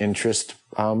fixed interest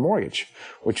mortgage,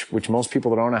 which most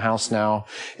people that own a house now,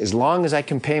 as long as I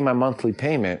can pay my monthly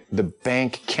payment, the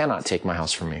bank cannot take my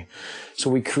house from me. So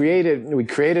we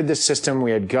created this system. We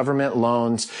had government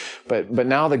loans, but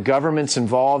now the government's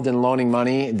involved in loaning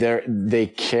money. They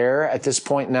care at this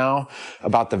point now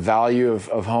about the value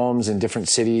of homes in different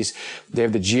cities. They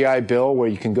have the GI Bill where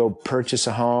you can go purchase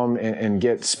a home and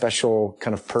get special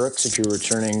kind of perks if you're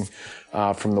returning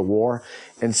from the war.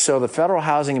 And so the Federal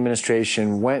Housing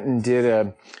Administration went and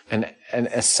did an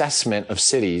assessment of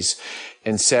cities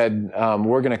and said,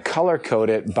 we're going to color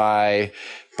code it by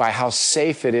how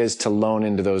safe it is to loan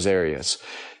into those areas.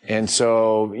 And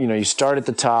so, you start at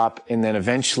the top and then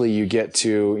eventually you get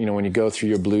to, when you go through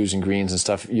your blues and greens and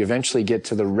stuff, you eventually get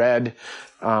to the red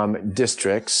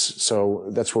districts. So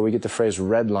that's where we get the phrase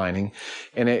redlining.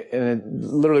 And it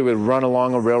literally would run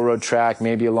along a railroad track,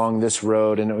 maybe along this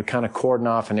road, and it would kind of cordon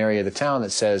off an area of the town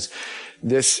that says,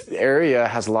 this area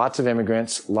has lots of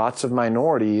immigrants, lots of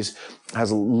minorities,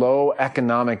 has low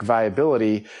economic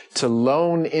viability. To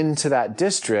loan into that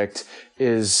district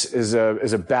is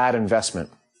a bad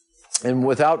investment. And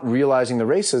without realizing the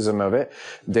racism of it,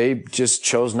 they just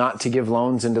chose not to give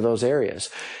loans into those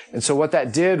areas. And so what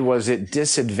that did was it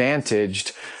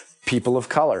disadvantaged people of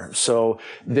color. So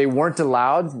they weren't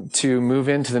allowed to move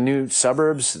into the new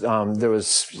suburbs. There was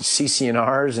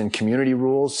CC&Rs and community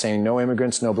rules saying no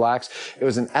immigrants, no blacks. It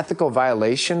was an ethical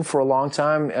violation for a long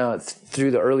time, through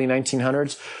the early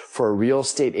 1900s, for a real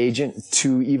estate agent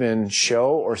to even show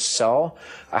or sell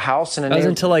a house in a neighborhood. That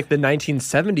was until like the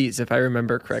 1970s, if I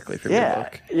remember correctly from your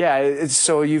book. Yeah.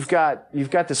 So you've got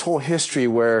this whole history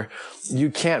where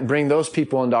you can't bring those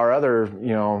people into our other,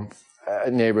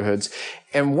 neighborhoods.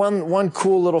 And one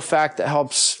cool little fact that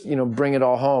helps, bring it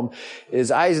all home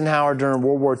is Eisenhower during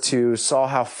World War II saw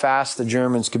how fast the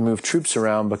Germans could move troops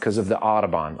around because of the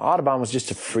Autobahn. Autobahn was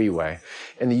just a freeway.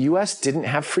 And the U.S. didn't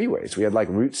have freeways. We had like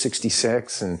Route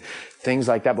 66 and things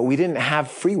like that, but we didn't have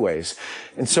freeways.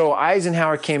 And so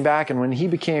Eisenhower came back, and when he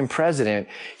became president,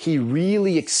 he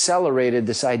really accelerated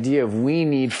this idea of we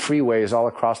need freeways all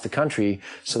across the country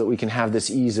so that we can have this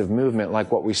ease of movement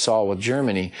like what we saw with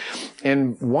Germany.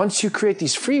 And once you create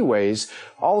these freeways,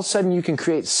 all of a sudden you can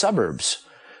create suburbs.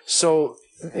 So,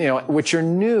 which are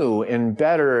new and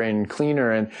better and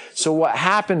cleaner. And so what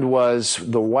happened was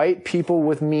the white people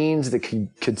with means that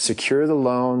could secure the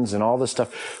loans and all this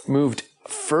stuff moved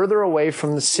further away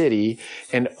from the city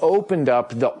and opened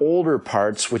up the older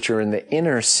parts, which are in the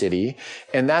inner city.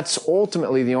 And that's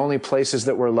ultimately the only places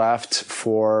that were left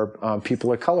for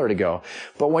people of color to go.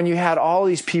 But when you had all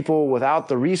these people without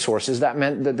the resources, that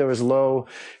meant that there was low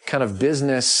kind of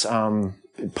business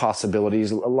possibilities,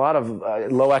 a lot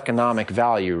of low economic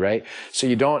value, right? So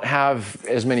you don't have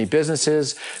as many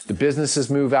businesses. The businesses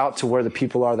move out to where the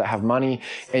people are that have money,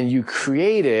 and you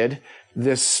created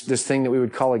this thing that we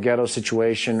would call a ghetto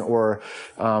situation or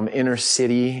inner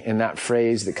city, in that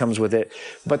phrase that comes with it.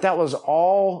 But that was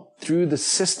all through the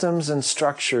systems and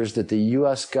structures that the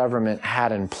U.S. government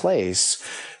had in place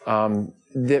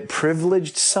that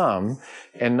privileged some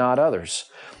and not others.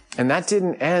 And that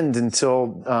didn't end until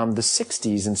the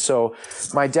 60s. And so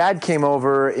my dad came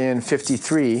over in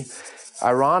 53.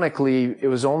 Ironically, it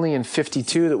was only in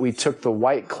 52 that we took the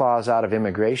white clause out of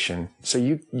immigration. So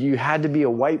you had to be a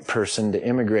white person to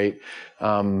immigrate,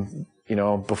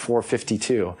 before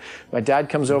 52. My dad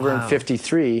comes over in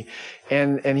 53,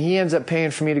 and he ends up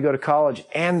paying for me to go to college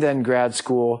and then grad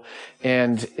school,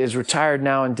 and is retired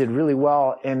now and did really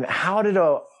well. And how did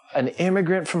an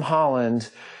immigrant from Holland,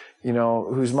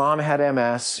 whose mom had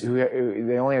MS,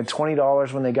 they only had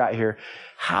 $20 when they got here,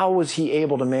 how was he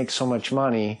able to make so much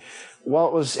money? Well,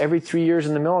 it was every 3 years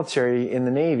in the military, in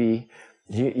the Navy,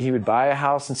 he would buy a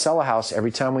house and sell a house every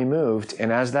time we moved.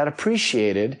 And as that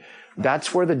appreciated,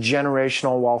 that's where the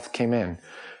generational wealth came in.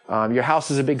 Your house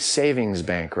is a big savings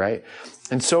bank, right?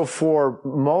 And so for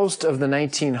most of the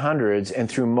 1900s and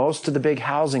through most of the big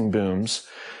housing booms,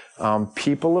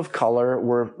 people of color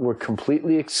were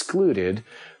completely excluded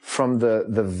from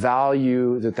the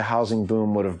value that the housing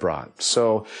boom would have brought.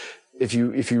 So if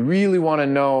you really want to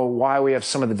know why we have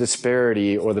some of the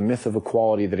disparity or the myth of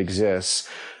equality that exists,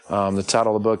 the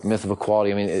title of the book, Myth of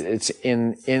Equality, it's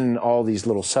in all these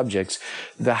little subjects.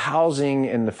 The housing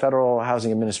and the Federal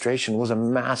Housing Administration was a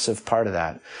massive part of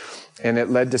that. And it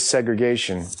led to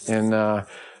segregation. And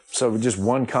so just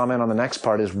one comment on the next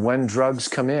part is when drugs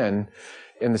come in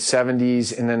in the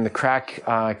 70s, and then the crack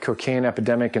cocaine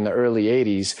epidemic in the early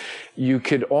 80s, you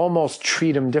could almost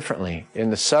treat them differently. In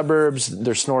the suburbs,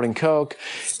 they're snorting coke.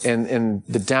 In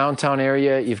the downtown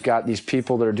area, you've got these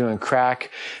people that are doing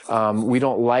crack. We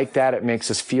don't like that. It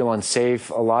makes us feel unsafe.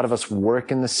 A lot of us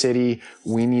work in the city.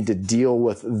 We need to deal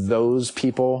with those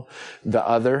people, the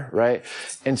other, right?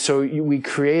 And so we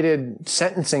created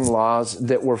sentencing laws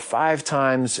that were 5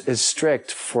 times as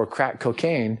strict for crack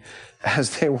cocaine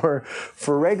as they were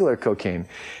for regular cocaine.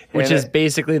 Which is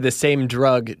basically the same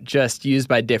drug, just used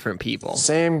by different people.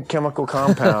 Same chemical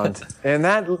compound. And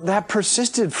that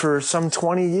persisted for some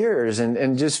 20 years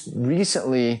and just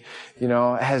recently,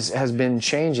 has been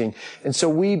changing. And so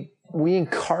we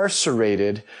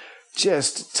incarcerated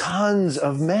just tons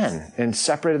of men and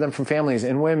separated them from families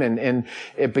and women. And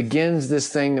it begins this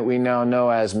thing that we now know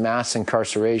as mass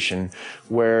incarceration,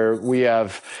 where we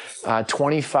have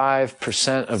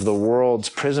 25% of the world's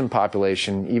prison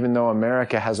population, even though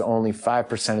America has only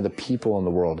 5% of the people in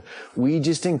the world. We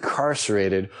just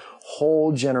incarcerated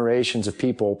whole generations of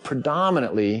people,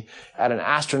 predominantly at an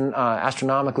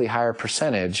astronomically higher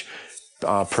percentage,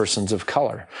 persons of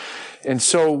color. And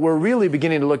so we're really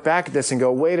beginning to look back at this and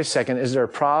go, wait a second, is there a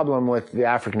problem with the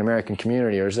African-American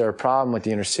community? Or is there a problem with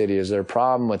the inner city? Is there a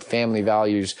problem with family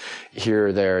values here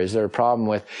or there? Is there a problem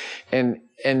with...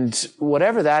 And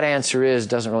whatever that answer is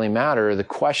doesn't really matter. The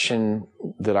question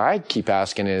that I keep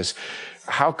asking is,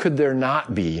 how could there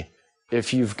not be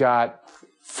if you've got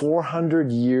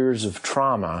 400 years of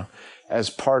trauma as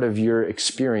part of your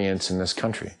experience in this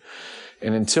country?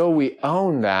 And until we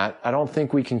own that, I don't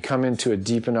think we can come into a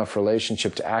deep enough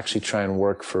relationship to actually try and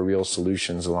work for real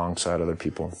solutions alongside other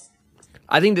people.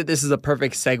 I think that this is a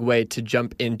perfect segue to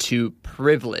jump into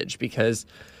privilege, because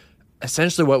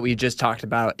essentially what we just talked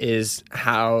about is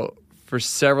how for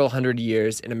several hundred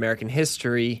years in American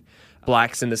history,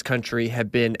 blacks in this country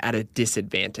have been at a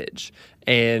disadvantage.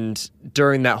 And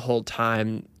during that whole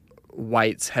time,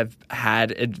 whites have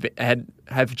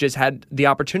just had the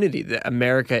opportunity that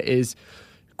America is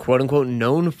quote unquote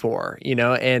known for,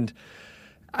 and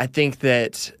I think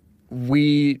that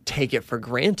we take it for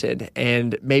granted,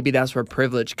 and maybe that's where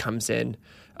privilege comes in.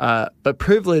 But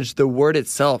privilege, the word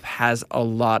itself, has a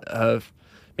lot of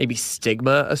maybe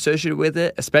stigma associated with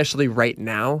it, especially right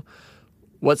now.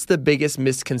 What's the biggest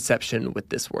misconception with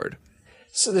this word?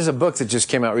 So there's a book that just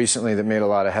came out recently that made a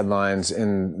lot of headlines,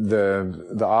 and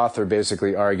the author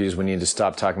basically argues we need to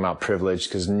stop talking about privilege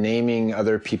because naming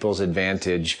other people's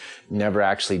advantage never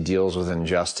actually deals with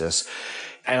injustice.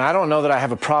 And I don't know that I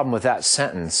have a problem with that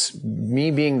sentence.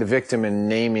 Me being the victim and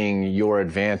naming your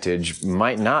advantage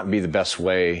might not be the best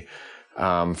way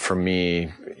for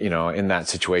me, in that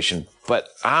situation. But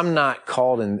I'm not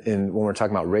called in when we're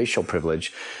talking about racial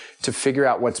privilege to figure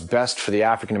out what's best for the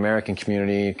African American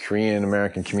community, Korean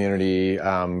American community,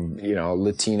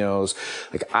 Latinos.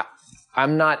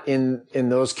 I'm not in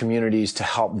those communities to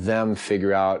help them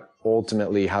figure out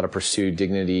ultimately how to pursue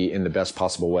dignity in the best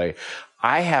possible way.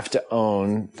 I have to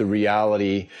own the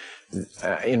reality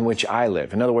in which I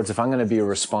live. In other words, if I'm going to be a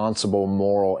responsible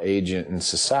moral agent in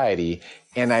society,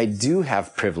 and I do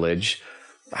have privilege,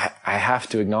 I have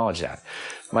to acknowledge that.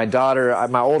 My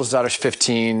oldest daughter's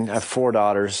 15. I have 4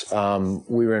 daughters.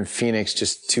 We were in Phoenix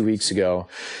just 2 weeks ago.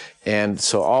 And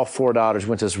so all 4 daughters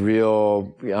went to this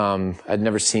real, I'd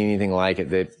never seen anything like it.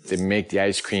 They make the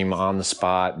ice cream on the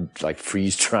spot, like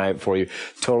freeze dry it for you,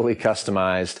 totally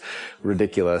customized,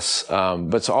 ridiculous.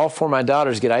 But so all 4 of my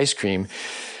daughters get ice cream.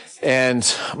 And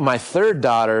my 3rd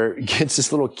daughter gets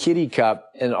this little kitty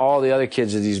cup, and all the other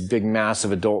kids are these big,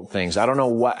 massive adult things. I don't know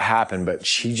what happened, but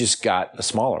she just got a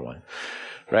smaller one.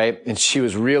 Right? And she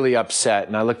was really upset.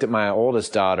 And I looked at my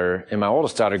oldest daughter, and my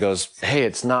oldest daughter goes, "Hey,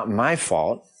 it's not my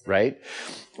fault." Right?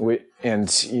 And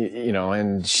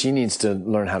she needs to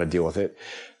learn how to deal with it.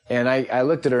 And I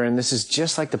looked at her, and this is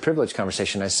just like the privilege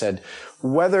conversation. I said,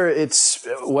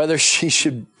 whether she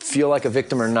should feel like a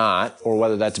victim or not, or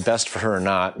whether that's best for her or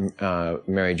not,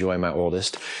 Mary Joy, my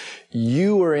oldest,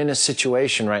 you are in a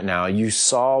situation right now. You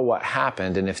saw what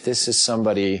happened. And if this is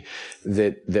somebody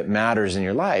that matters in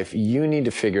your life, you need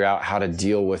to figure out how to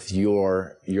deal with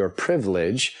your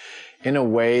privilege in a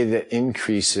way that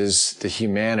increases the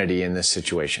humanity in this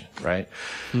situation, right?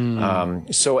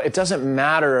 So it doesn't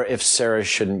matter if Sarah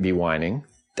shouldn't be whining.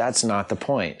 That's not the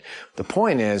point. The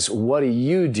point is, what do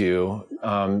you do,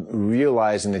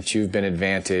 realizing that you've been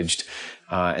advantaged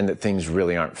and that things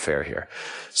really aren't fair here?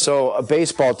 So a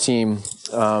baseball team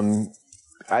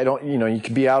you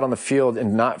could be out on the field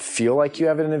and not feel like you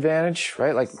have an advantage,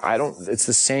 right? Like it's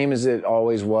the same as it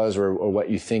always was or what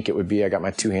you think it would be. I got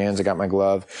my 2 hands, I got my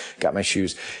glove, got my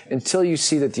shoes, until you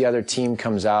see that the other team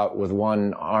comes out with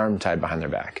one arm tied behind their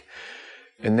back.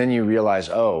 And then you realize,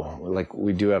 like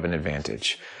we do have an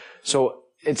advantage. So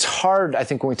it's hard, I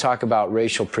think, when we talk about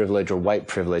racial privilege or white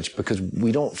privilege, because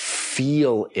we don't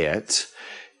feel it.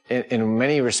 In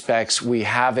many respects, we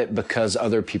have it because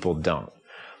other people don't.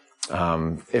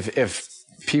 If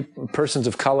persons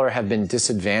of color have been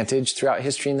disadvantaged throughout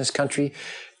history in this country,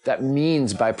 that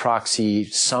means by proxy,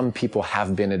 some people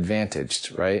have been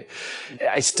advantaged, right?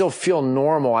 I still feel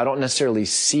normal. I don't necessarily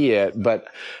see it, but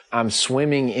I'm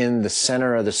swimming in the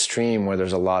center of the stream where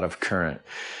there's a lot of current.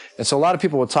 And so a lot of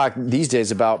people will talk these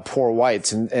days about poor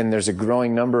whites, and there's a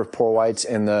growing number of poor whites,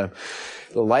 and the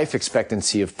life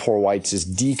expectancy of poor whites is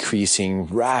decreasing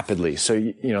rapidly.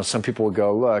 So, some people will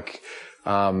go, look,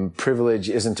 privilege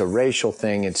isn't a racial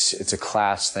thing, it's a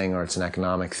class thing, or it's an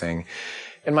economic thing.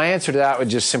 And my answer to that would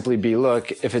just simply be,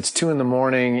 look, if it's 2 a.m.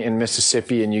 in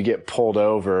Mississippi and you get pulled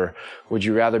over, would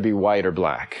you rather be white or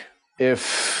black?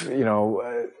 If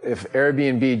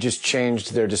Airbnb just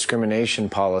changed their discrimination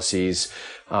policies,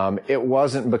 it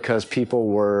wasn't because people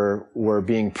were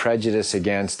being prejudiced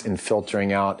against and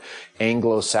filtering out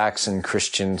Anglo-Saxon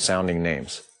Christian sounding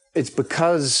names. It's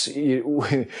because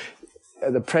the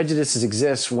prejudices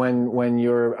exist when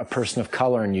you're a person of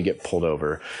color and you get pulled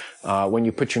over. When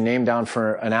you put your name down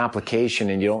for an application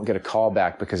and you don't get a call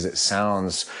back because it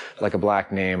sounds like a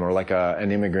black name or like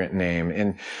an immigrant name.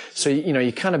 And so,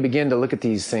 you kind of begin to look at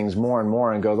these things more and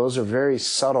more and go, those are very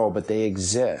subtle, but they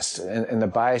exist. And the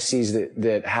biases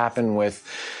that happen with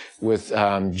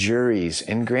juries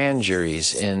and grand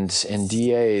juries and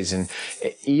DAs, and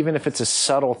even if it's a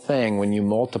subtle thing, when you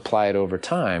multiply it over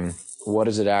time, what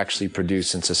does it actually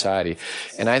produce in society?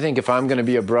 And I think if I'm going to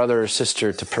be a brother or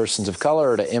sister to persons of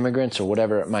color or to immigrants or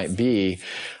whatever it might be,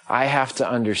 I have to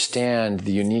understand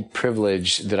the unique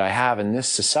privilege that I have in this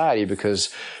society,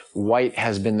 because white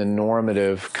has been the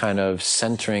normative kind of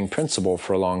centering principle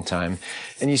for a long time.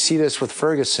 And you see this with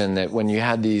Ferguson, that when you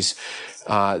had these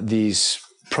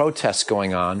protests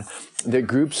going on, that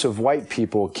groups of white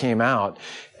people came out,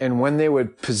 and when they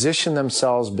would position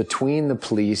themselves between the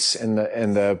police and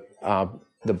the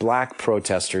black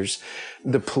protesters,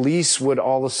 the police would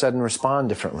all of a sudden respond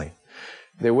differently.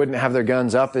 They wouldn't have their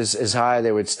guns up as high.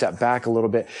 They would step back a little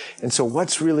bit. And so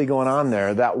what's really going on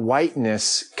there? That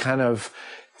whiteness kind of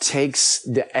takes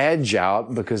the edge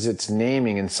out, because it's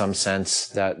naming in some sense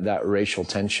that racial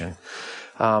tension.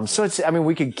 So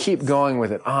we could keep going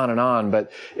with it on and on,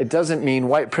 but it doesn't mean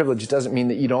white privilege. It doesn't mean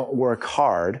that you don't work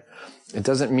hard. It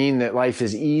doesn't mean that life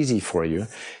is easy for you.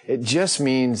 It just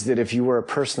means that if you were a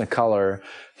person of color,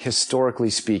 historically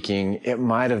speaking, it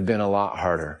might have been a lot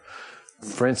harder.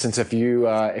 For instance, if you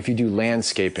do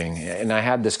landscaping, and I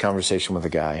had this conversation with a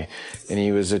guy, and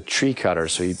he was a tree cutter,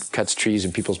 so he cuts trees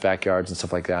in people's backyards and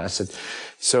stuff like that. I said,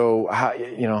 so how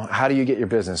do you get your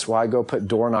business? Well, I go put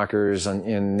door knockers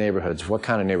in neighborhoods. What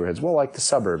kind of neighborhoods? Well, like the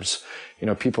suburbs.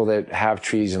 People that have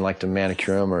trees and like to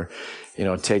manicure them, or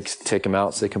take them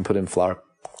out so they can put in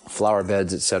flower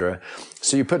beds, etc.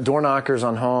 So you put door knockers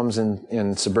on homes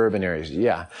in suburban areas.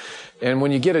 Yeah. And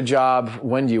when you get a job,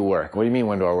 when do you work? What do you mean,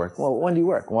 when do I work? Well, when do you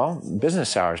work? Well,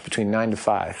 business hours between 9 to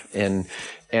 5. And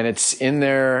it's in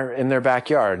their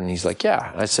backyard. And he's like,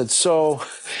 yeah. I said, so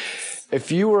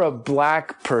if you were a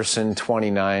black person,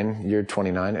 29, you're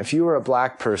 29. If you were a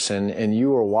black person and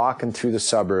you were walking through the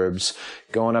suburbs,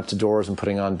 going up to doors and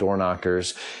putting on door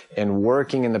knockers and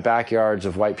working in the backyards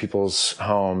of white people's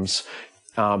homes,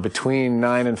 between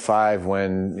 9 and 5,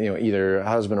 when either a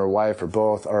husband or wife or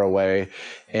both are away,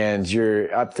 and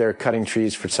you're up there cutting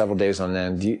trees for several days on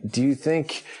end, do you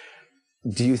think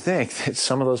that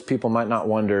some of those people might not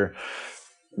wonder,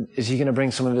 is he going to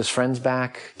bring some of his friends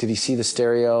back? Did he see the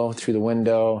stereo through the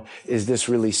window? Is this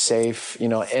really safe?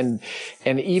 And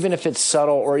even if it's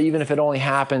subtle, or even if it only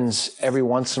happens every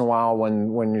once in a while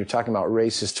when you're talking about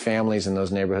racist families in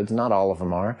those neighborhoods, not all of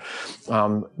them are.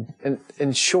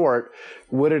 In short,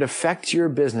 would it affect your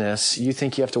business? You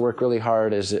think you have to work really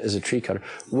hard as a tree cutter.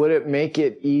 Would it make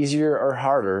it easier or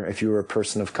harder if you were a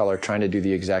person of color trying to do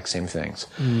the exact same things?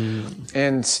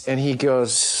 And he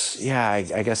goes, yeah,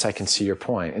 I guess I can see your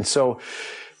point. And so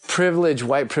privilege,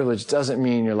 white privilege, doesn't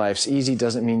mean your life's easy,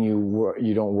 doesn't mean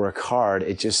you don't work hard.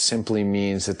 It just simply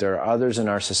means that there are others in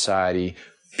our society,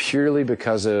 purely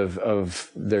because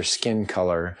of their skin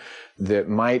color, that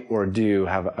might or do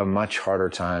have a much harder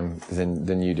time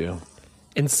than you do.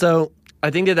 And so I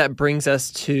think that brings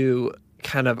us to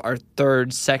kind of our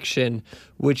third section,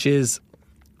 which is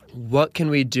what can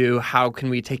we do? How can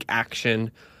we take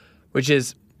action? Which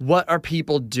is, what are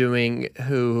people doing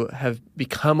who have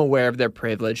become aware of their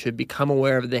privilege, who have become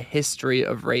aware of the history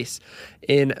of race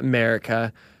in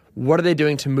America? What are they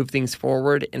doing to move things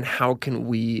forward, and how can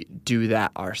we do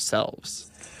that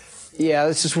ourselves? Yeah,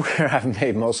 this is where I've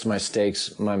made most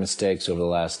of my mistakes over the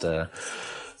last, half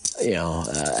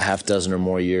dozen or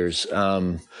more years.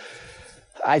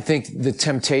 I think the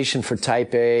temptation for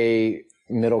type A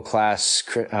middle class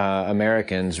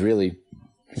Americans really,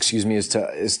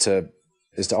 is to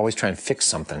always try and fix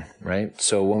something, right?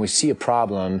 So when we see a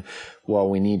problem, well,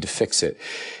 we need to fix it.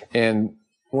 And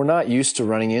we're not used to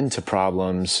running into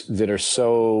problems that are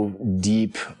so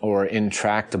deep or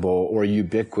intractable or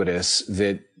ubiquitous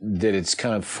that it's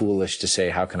kind of foolish to say,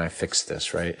 how can I fix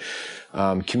this, right?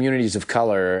 Communities of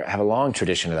color have a long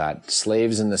tradition of that.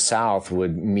 Slaves in the South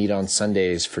would meet on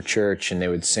Sundays for church, and they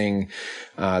would sing,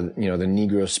 the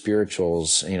Negro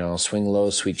spirituals, Swing Low,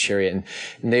 Sweet Chariot.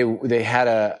 And they had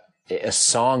a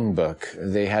songbook,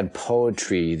 they had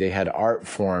poetry, they had art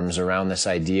forms around this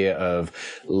idea of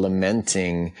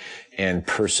lamenting and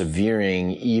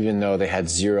persevering, even though they had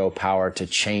zero power to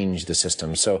change the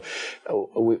system. So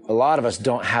a lot of us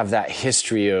don't have that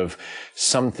history of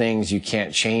some things you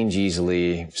can't change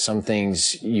easily, some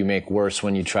things you make worse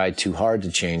when you try too hard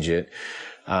to change it.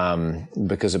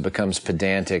 Because it becomes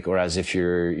pedantic, or as if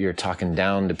you're talking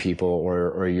down to people,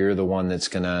 or you're the one that's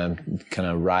gonna kind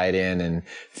of ride in and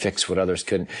fix what others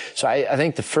couldn't. So I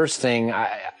think the first thing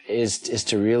is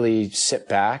to really sit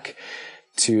back,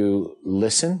 to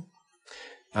listen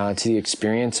to the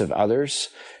experience of others,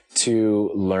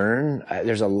 to learn.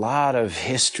 There's a lot of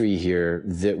history here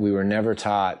that we were never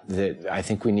taught, that I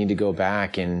think we need to go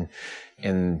back and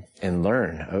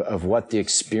learn of what the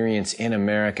experience in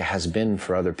America has been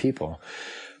for other people.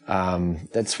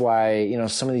 That's why,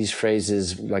 some of these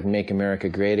phrases like "Make America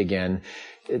Great Again,"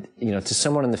 to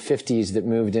someone in the 50s that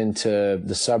moved into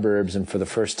the suburbs and for the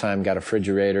first time got a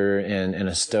refrigerator and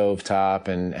a stove top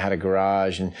and had a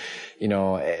garage, and,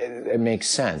 it makes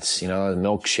sense,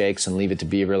 milkshakes and Leave It to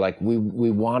Beaver. Like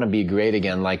we want to be great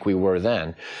again like we were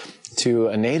then. To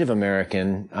a Native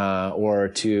American, or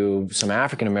to some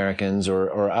African Americans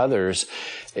or others,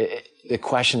 the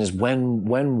question is,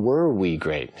 when were we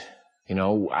great?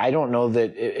 I don't know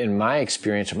that in my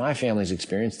experience or my family's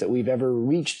experience that we've ever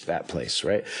reached that place,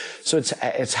 right? So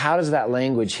it's how does that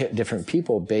language hit different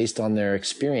people based on their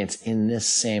experience in this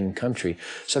same country?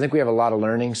 So I think we have a lot of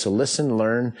learning. So listen,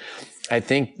 learn. I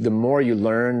think the more you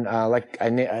learn, like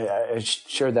I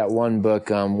shared that one book,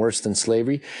 Worse Than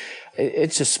Slavery.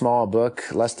 It's a small book,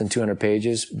 less than 200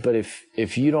 pages. But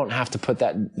if you don't have to put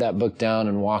that book down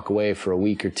and walk away for a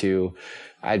week or two,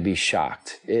 I'd be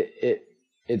shocked.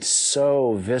 It's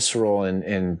so visceral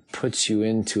and puts you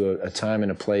into a time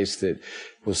and a place that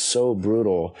was so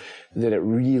brutal that it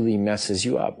really messes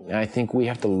you up. And I think we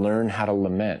have to learn how to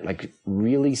lament, like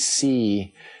really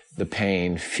see the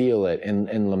pain, feel it,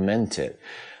 and lament it.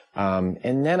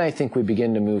 And then I think we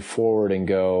begin to move forward and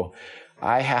go,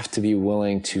 I have to be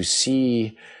willing to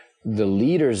see the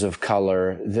leaders of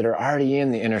color that are already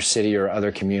in the inner city or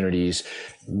other communities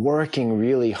working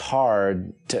really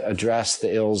hard to address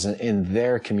the ills in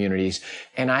their communities,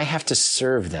 and I have to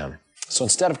serve them. So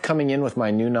instead of coming in with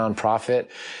my new nonprofit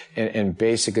and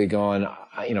basically going,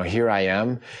 here I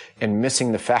am, and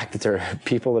missing the fact that there are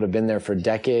people that have been there for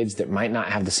decades that might not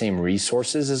have the same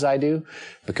resources as I do,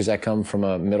 because I come from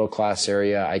a middle class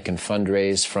area, I can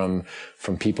fundraise from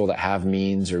people that have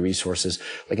means or resources.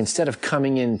 Like, instead of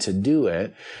coming in to do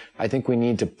it, I think we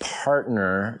need to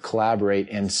partner, collaborate,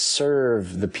 and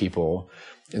serve the people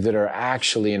that are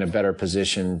actually in a better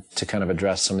position to kind of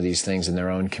address some of these things in their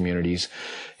own communities.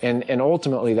 And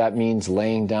ultimately that means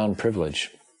laying down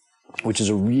privilege, which is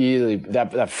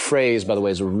that phrase, by the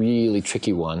way, is a really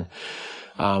tricky one,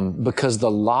 because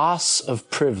the loss of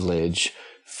privilege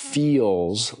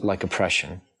feels like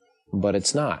oppression, but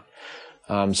it's not.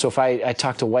 So if I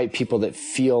talk to white people that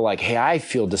feel like, hey, I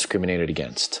feel discriminated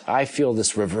against, I feel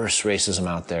this reverse racism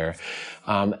out there,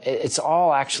 it's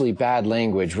all actually bad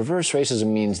language. Reverse racism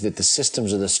means that the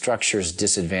systems or the structures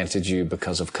disadvantage you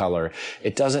because of color.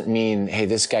 It doesn't mean, hey,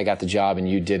 this guy got the job and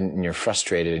you didn't, and you're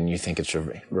frustrated and you think it's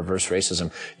reverse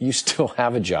racism. You still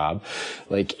have a job,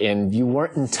 and you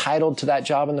weren't entitled to that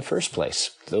job in the first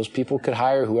place. Those people could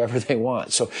hire whoever they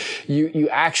want. So you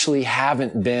actually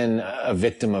haven't been a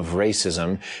victim of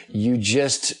racism. You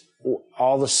just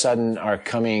all of a sudden are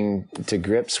coming to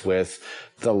grips with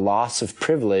the loss of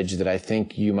privilege that I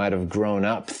think you might have grown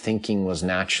up thinking was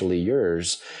naturally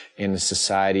yours in a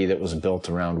society that was built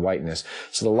around whiteness.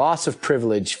 So the loss of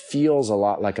privilege feels a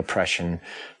lot like oppression,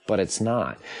 but it's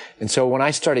not. And so when I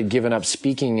started giving up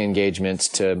speaking engagements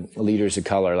to leaders of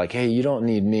color, like, hey, you don't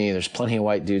need me. There's plenty of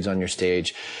white dudes on your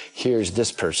stage. Here's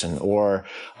this person. Or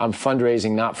I'm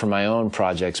fundraising not for my own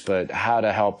projects, but how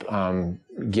to help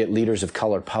get leaders of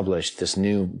color published, this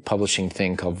new publishing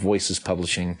thing called Voices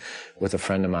Publishing with a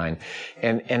friend of mine.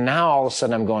 And now all of a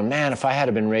sudden I'm going, man, if I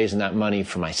had been raising that money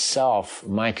for myself,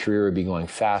 my career would be going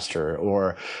faster,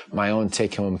 or my own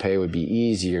take-home pay would be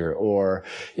easier, or,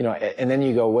 you know, and then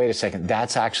you go, wait a second,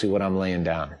 that's actually what I'm laying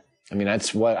down. I mean,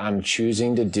 that's what I'm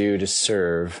choosing to do to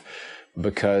serve,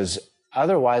 because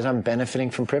otherwise I'm benefiting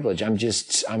from privilege. I'm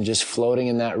just floating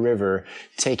in that river,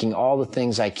 taking all the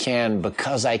things I can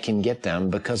because I can get them,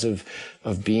 because of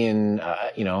being,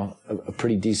 a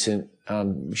pretty decent,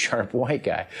 sharp white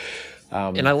guy.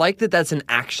 And I like that that's an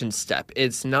action step.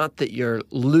 It's not that you're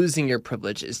losing your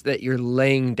privilege. It's that you're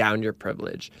laying down your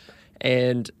privilege.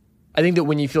 And I think that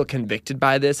when you feel convicted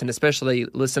by this, and especially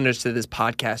listeners to this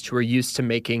podcast who are used to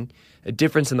making a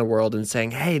difference in the world and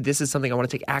saying, hey, this is something I want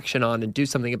to take action on and do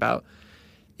something about,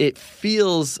 it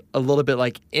feels a little bit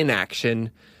like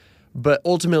inaction, but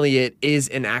ultimately it is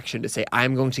inaction to say,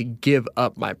 I'm going to give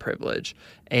up my privilege.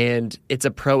 And it's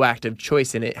a proactive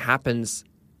choice, and it happens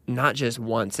not just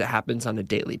once, it happens on a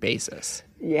daily basis.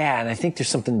 Yeah, and I think there's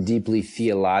something deeply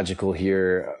theological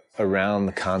here around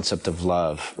the concept of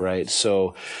love, right?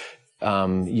 So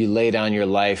you lay down your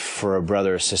life for a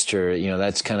brother or sister, you know,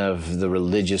 that's kind of the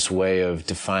religious way of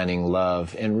defining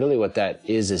love. And really what that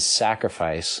is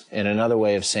sacrifice. And another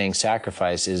way of saying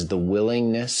sacrifice is the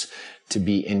willingness to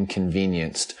be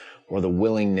inconvenienced, or the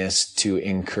willingness to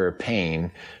incur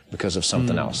pain because of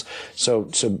something else.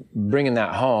 So bringing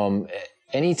that home,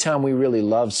 anytime we really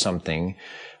love something,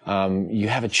 you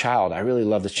have a child. I really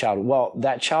love this child. Well,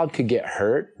 that child could get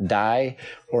hurt, die,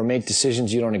 or make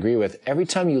decisions you don't agree with. Every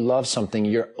time you love something,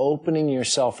 you're opening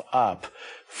yourself up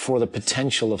for the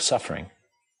potential of suffering,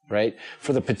 right?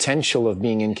 For the potential of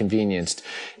being inconvenienced.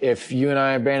 If you and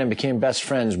I, Brandon, became best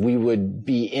friends, we would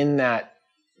be in that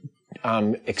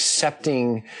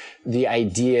accepting the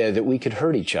idea that we could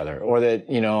hurt each other, or that,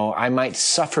 you know, I might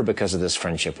suffer because of this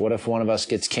friendship. What if one of us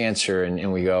gets cancer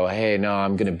and we go, hey, no,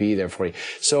 I'm going to be there for you.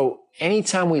 So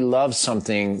anytime we love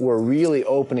something, we're really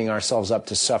opening ourselves up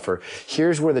to suffer.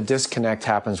 Here's where the disconnect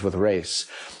happens with race.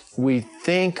 We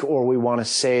think, or we want to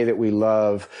say that we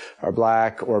love our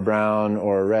black or brown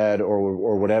or red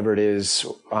or whatever it is,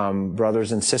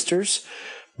 brothers and sisters.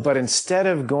 But instead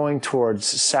of going towards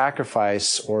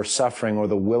sacrifice or suffering or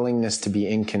the willingness to be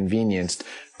inconvenienced,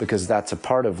 because that's a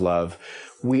part of love,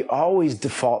 we always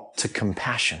default to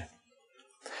compassion.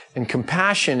 And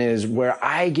compassion is where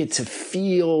I get to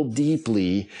feel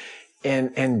deeply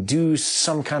and do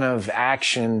some kind of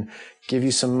action, give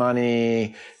you some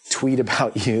money, tweet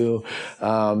about you,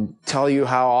 tell you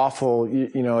how awful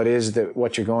it is that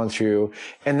what you're going through,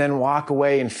 and then walk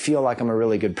away and feel like I'm a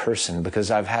really good person because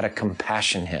I've had a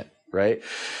compassion hit, right?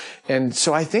 And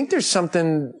so I think there's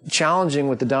something challenging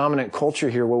with the dominant culture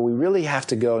here where we really have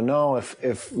to go, no,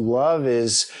 if love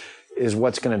is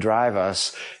what's going to drive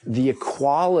us, the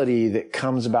equality that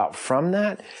comes about from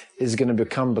that is going to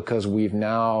become because we've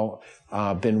now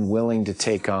been willing to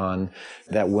take on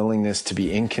that willingness to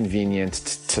be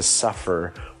inconvenienced, to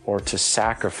suffer, or to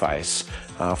sacrifice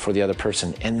for the other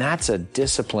person. And that's a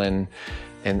discipline,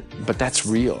 but that's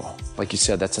real. Like you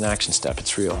said, that's an action step.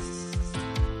 It's real.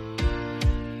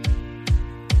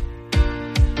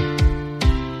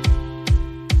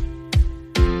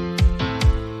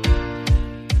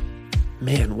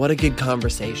 Man, what a good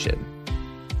conversation.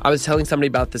 I was telling somebody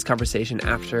about this conversation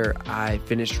after I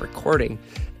finished recording,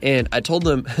 and I told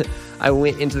them I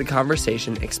went into the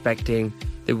conversation expecting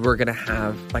that we were going to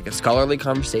have like a scholarly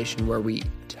conversation where we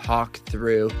talk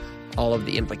through all of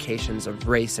the implications of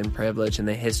race and privilege and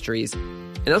the histories,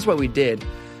 and that's what we did.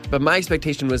 But my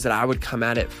expectation was that I would come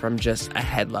at it from just a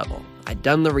head level. I'd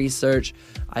done the research,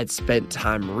 I'd spent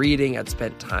time reading, I'd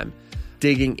spent time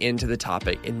digging into the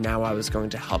topic, and now I was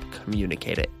going to help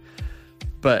communicate it.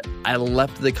 But I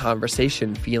left the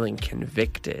conversation feeling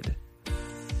convicted.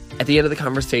 At the end of the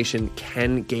conversation,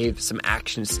 Ken gave some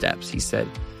action steps. He said,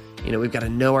 we've got to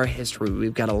know our history.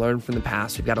 We've got to learn from the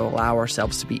past. We've got to allow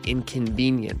ourselves to be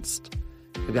inconvenienced.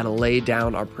 We've got to lay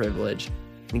down our privilege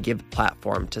and give a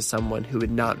platform to someone who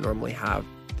would not normally have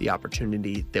the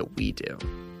opportunity that we do.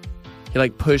 He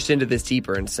pushed into this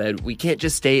deeper and said, we can't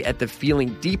just stay at the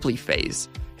feeling deeply phase,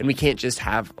 and we can't just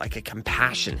have a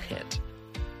compassion hit.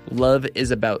 Love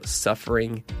is about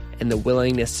suffering and the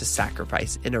willingness to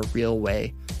sacrifice in a real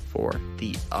way for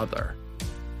the other.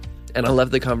 And I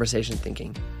love the conversation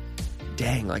thinking,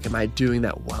 dang, like, am I doing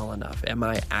that well enough? Am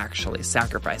I actually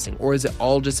sacrificing? Or is it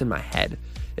all just in my head?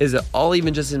 Is it all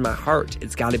even just in my heart?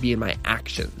 It's got to be in my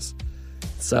actions.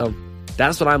 So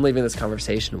that's what I'm leaving this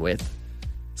conversation with.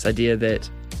 This idea that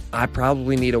I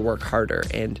probably need to work harder.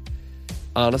 And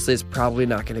honestly, it's probably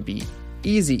not going to be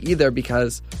easy either,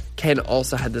 because Ken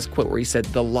also had this quote where he said,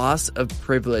 the loss of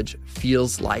privilege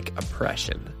feels like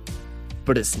oppression,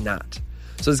 but it's not.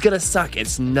 So it's going to suck.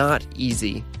 It's not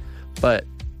easy, but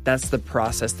that's the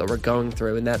process that we're going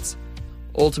through. And that's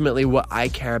ultimately what I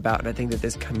care about. And I think that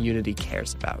this community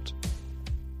cares about.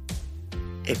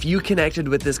 If you connected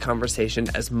with this conversation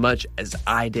as much as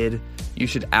I did, you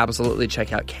should absolutely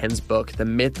check out Ken's book, The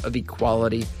Myth of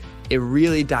Equality. It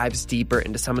really dives deeper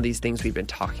into some of these things we've been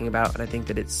talking about, and I think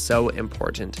that it's so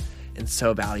important and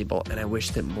so valuable, and I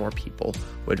wish that more people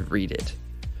would read it.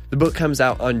 The book comes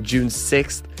out on June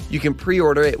 6th. You can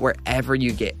pre-order it wherever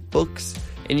you get books,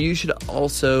 and you should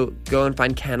also go and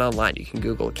find Ken online. You can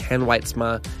Google Ken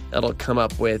Weitzma. It'll come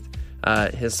up with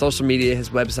his social media, his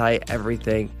website,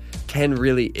 everything. Ken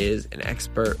really is an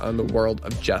expert on the world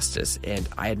of justice, and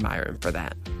I admire him for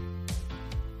that.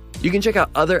 You can check out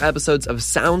other episodes of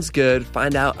Sounds Good,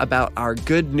 find out about our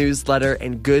good newsletter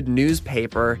and good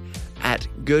newspaper at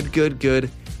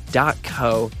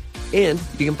goodgoodgood.co, and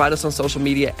you can find us on social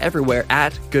media everywhere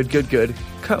at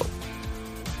goodgoodgoodco.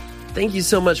 Thank you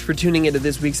so much for tuning into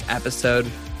this week's episode.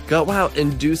 Go out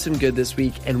and do some good this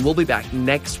week, and we'll be back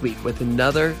next week with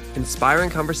another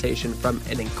inspiring conversation from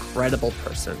an incredible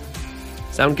person.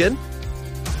 Sound good?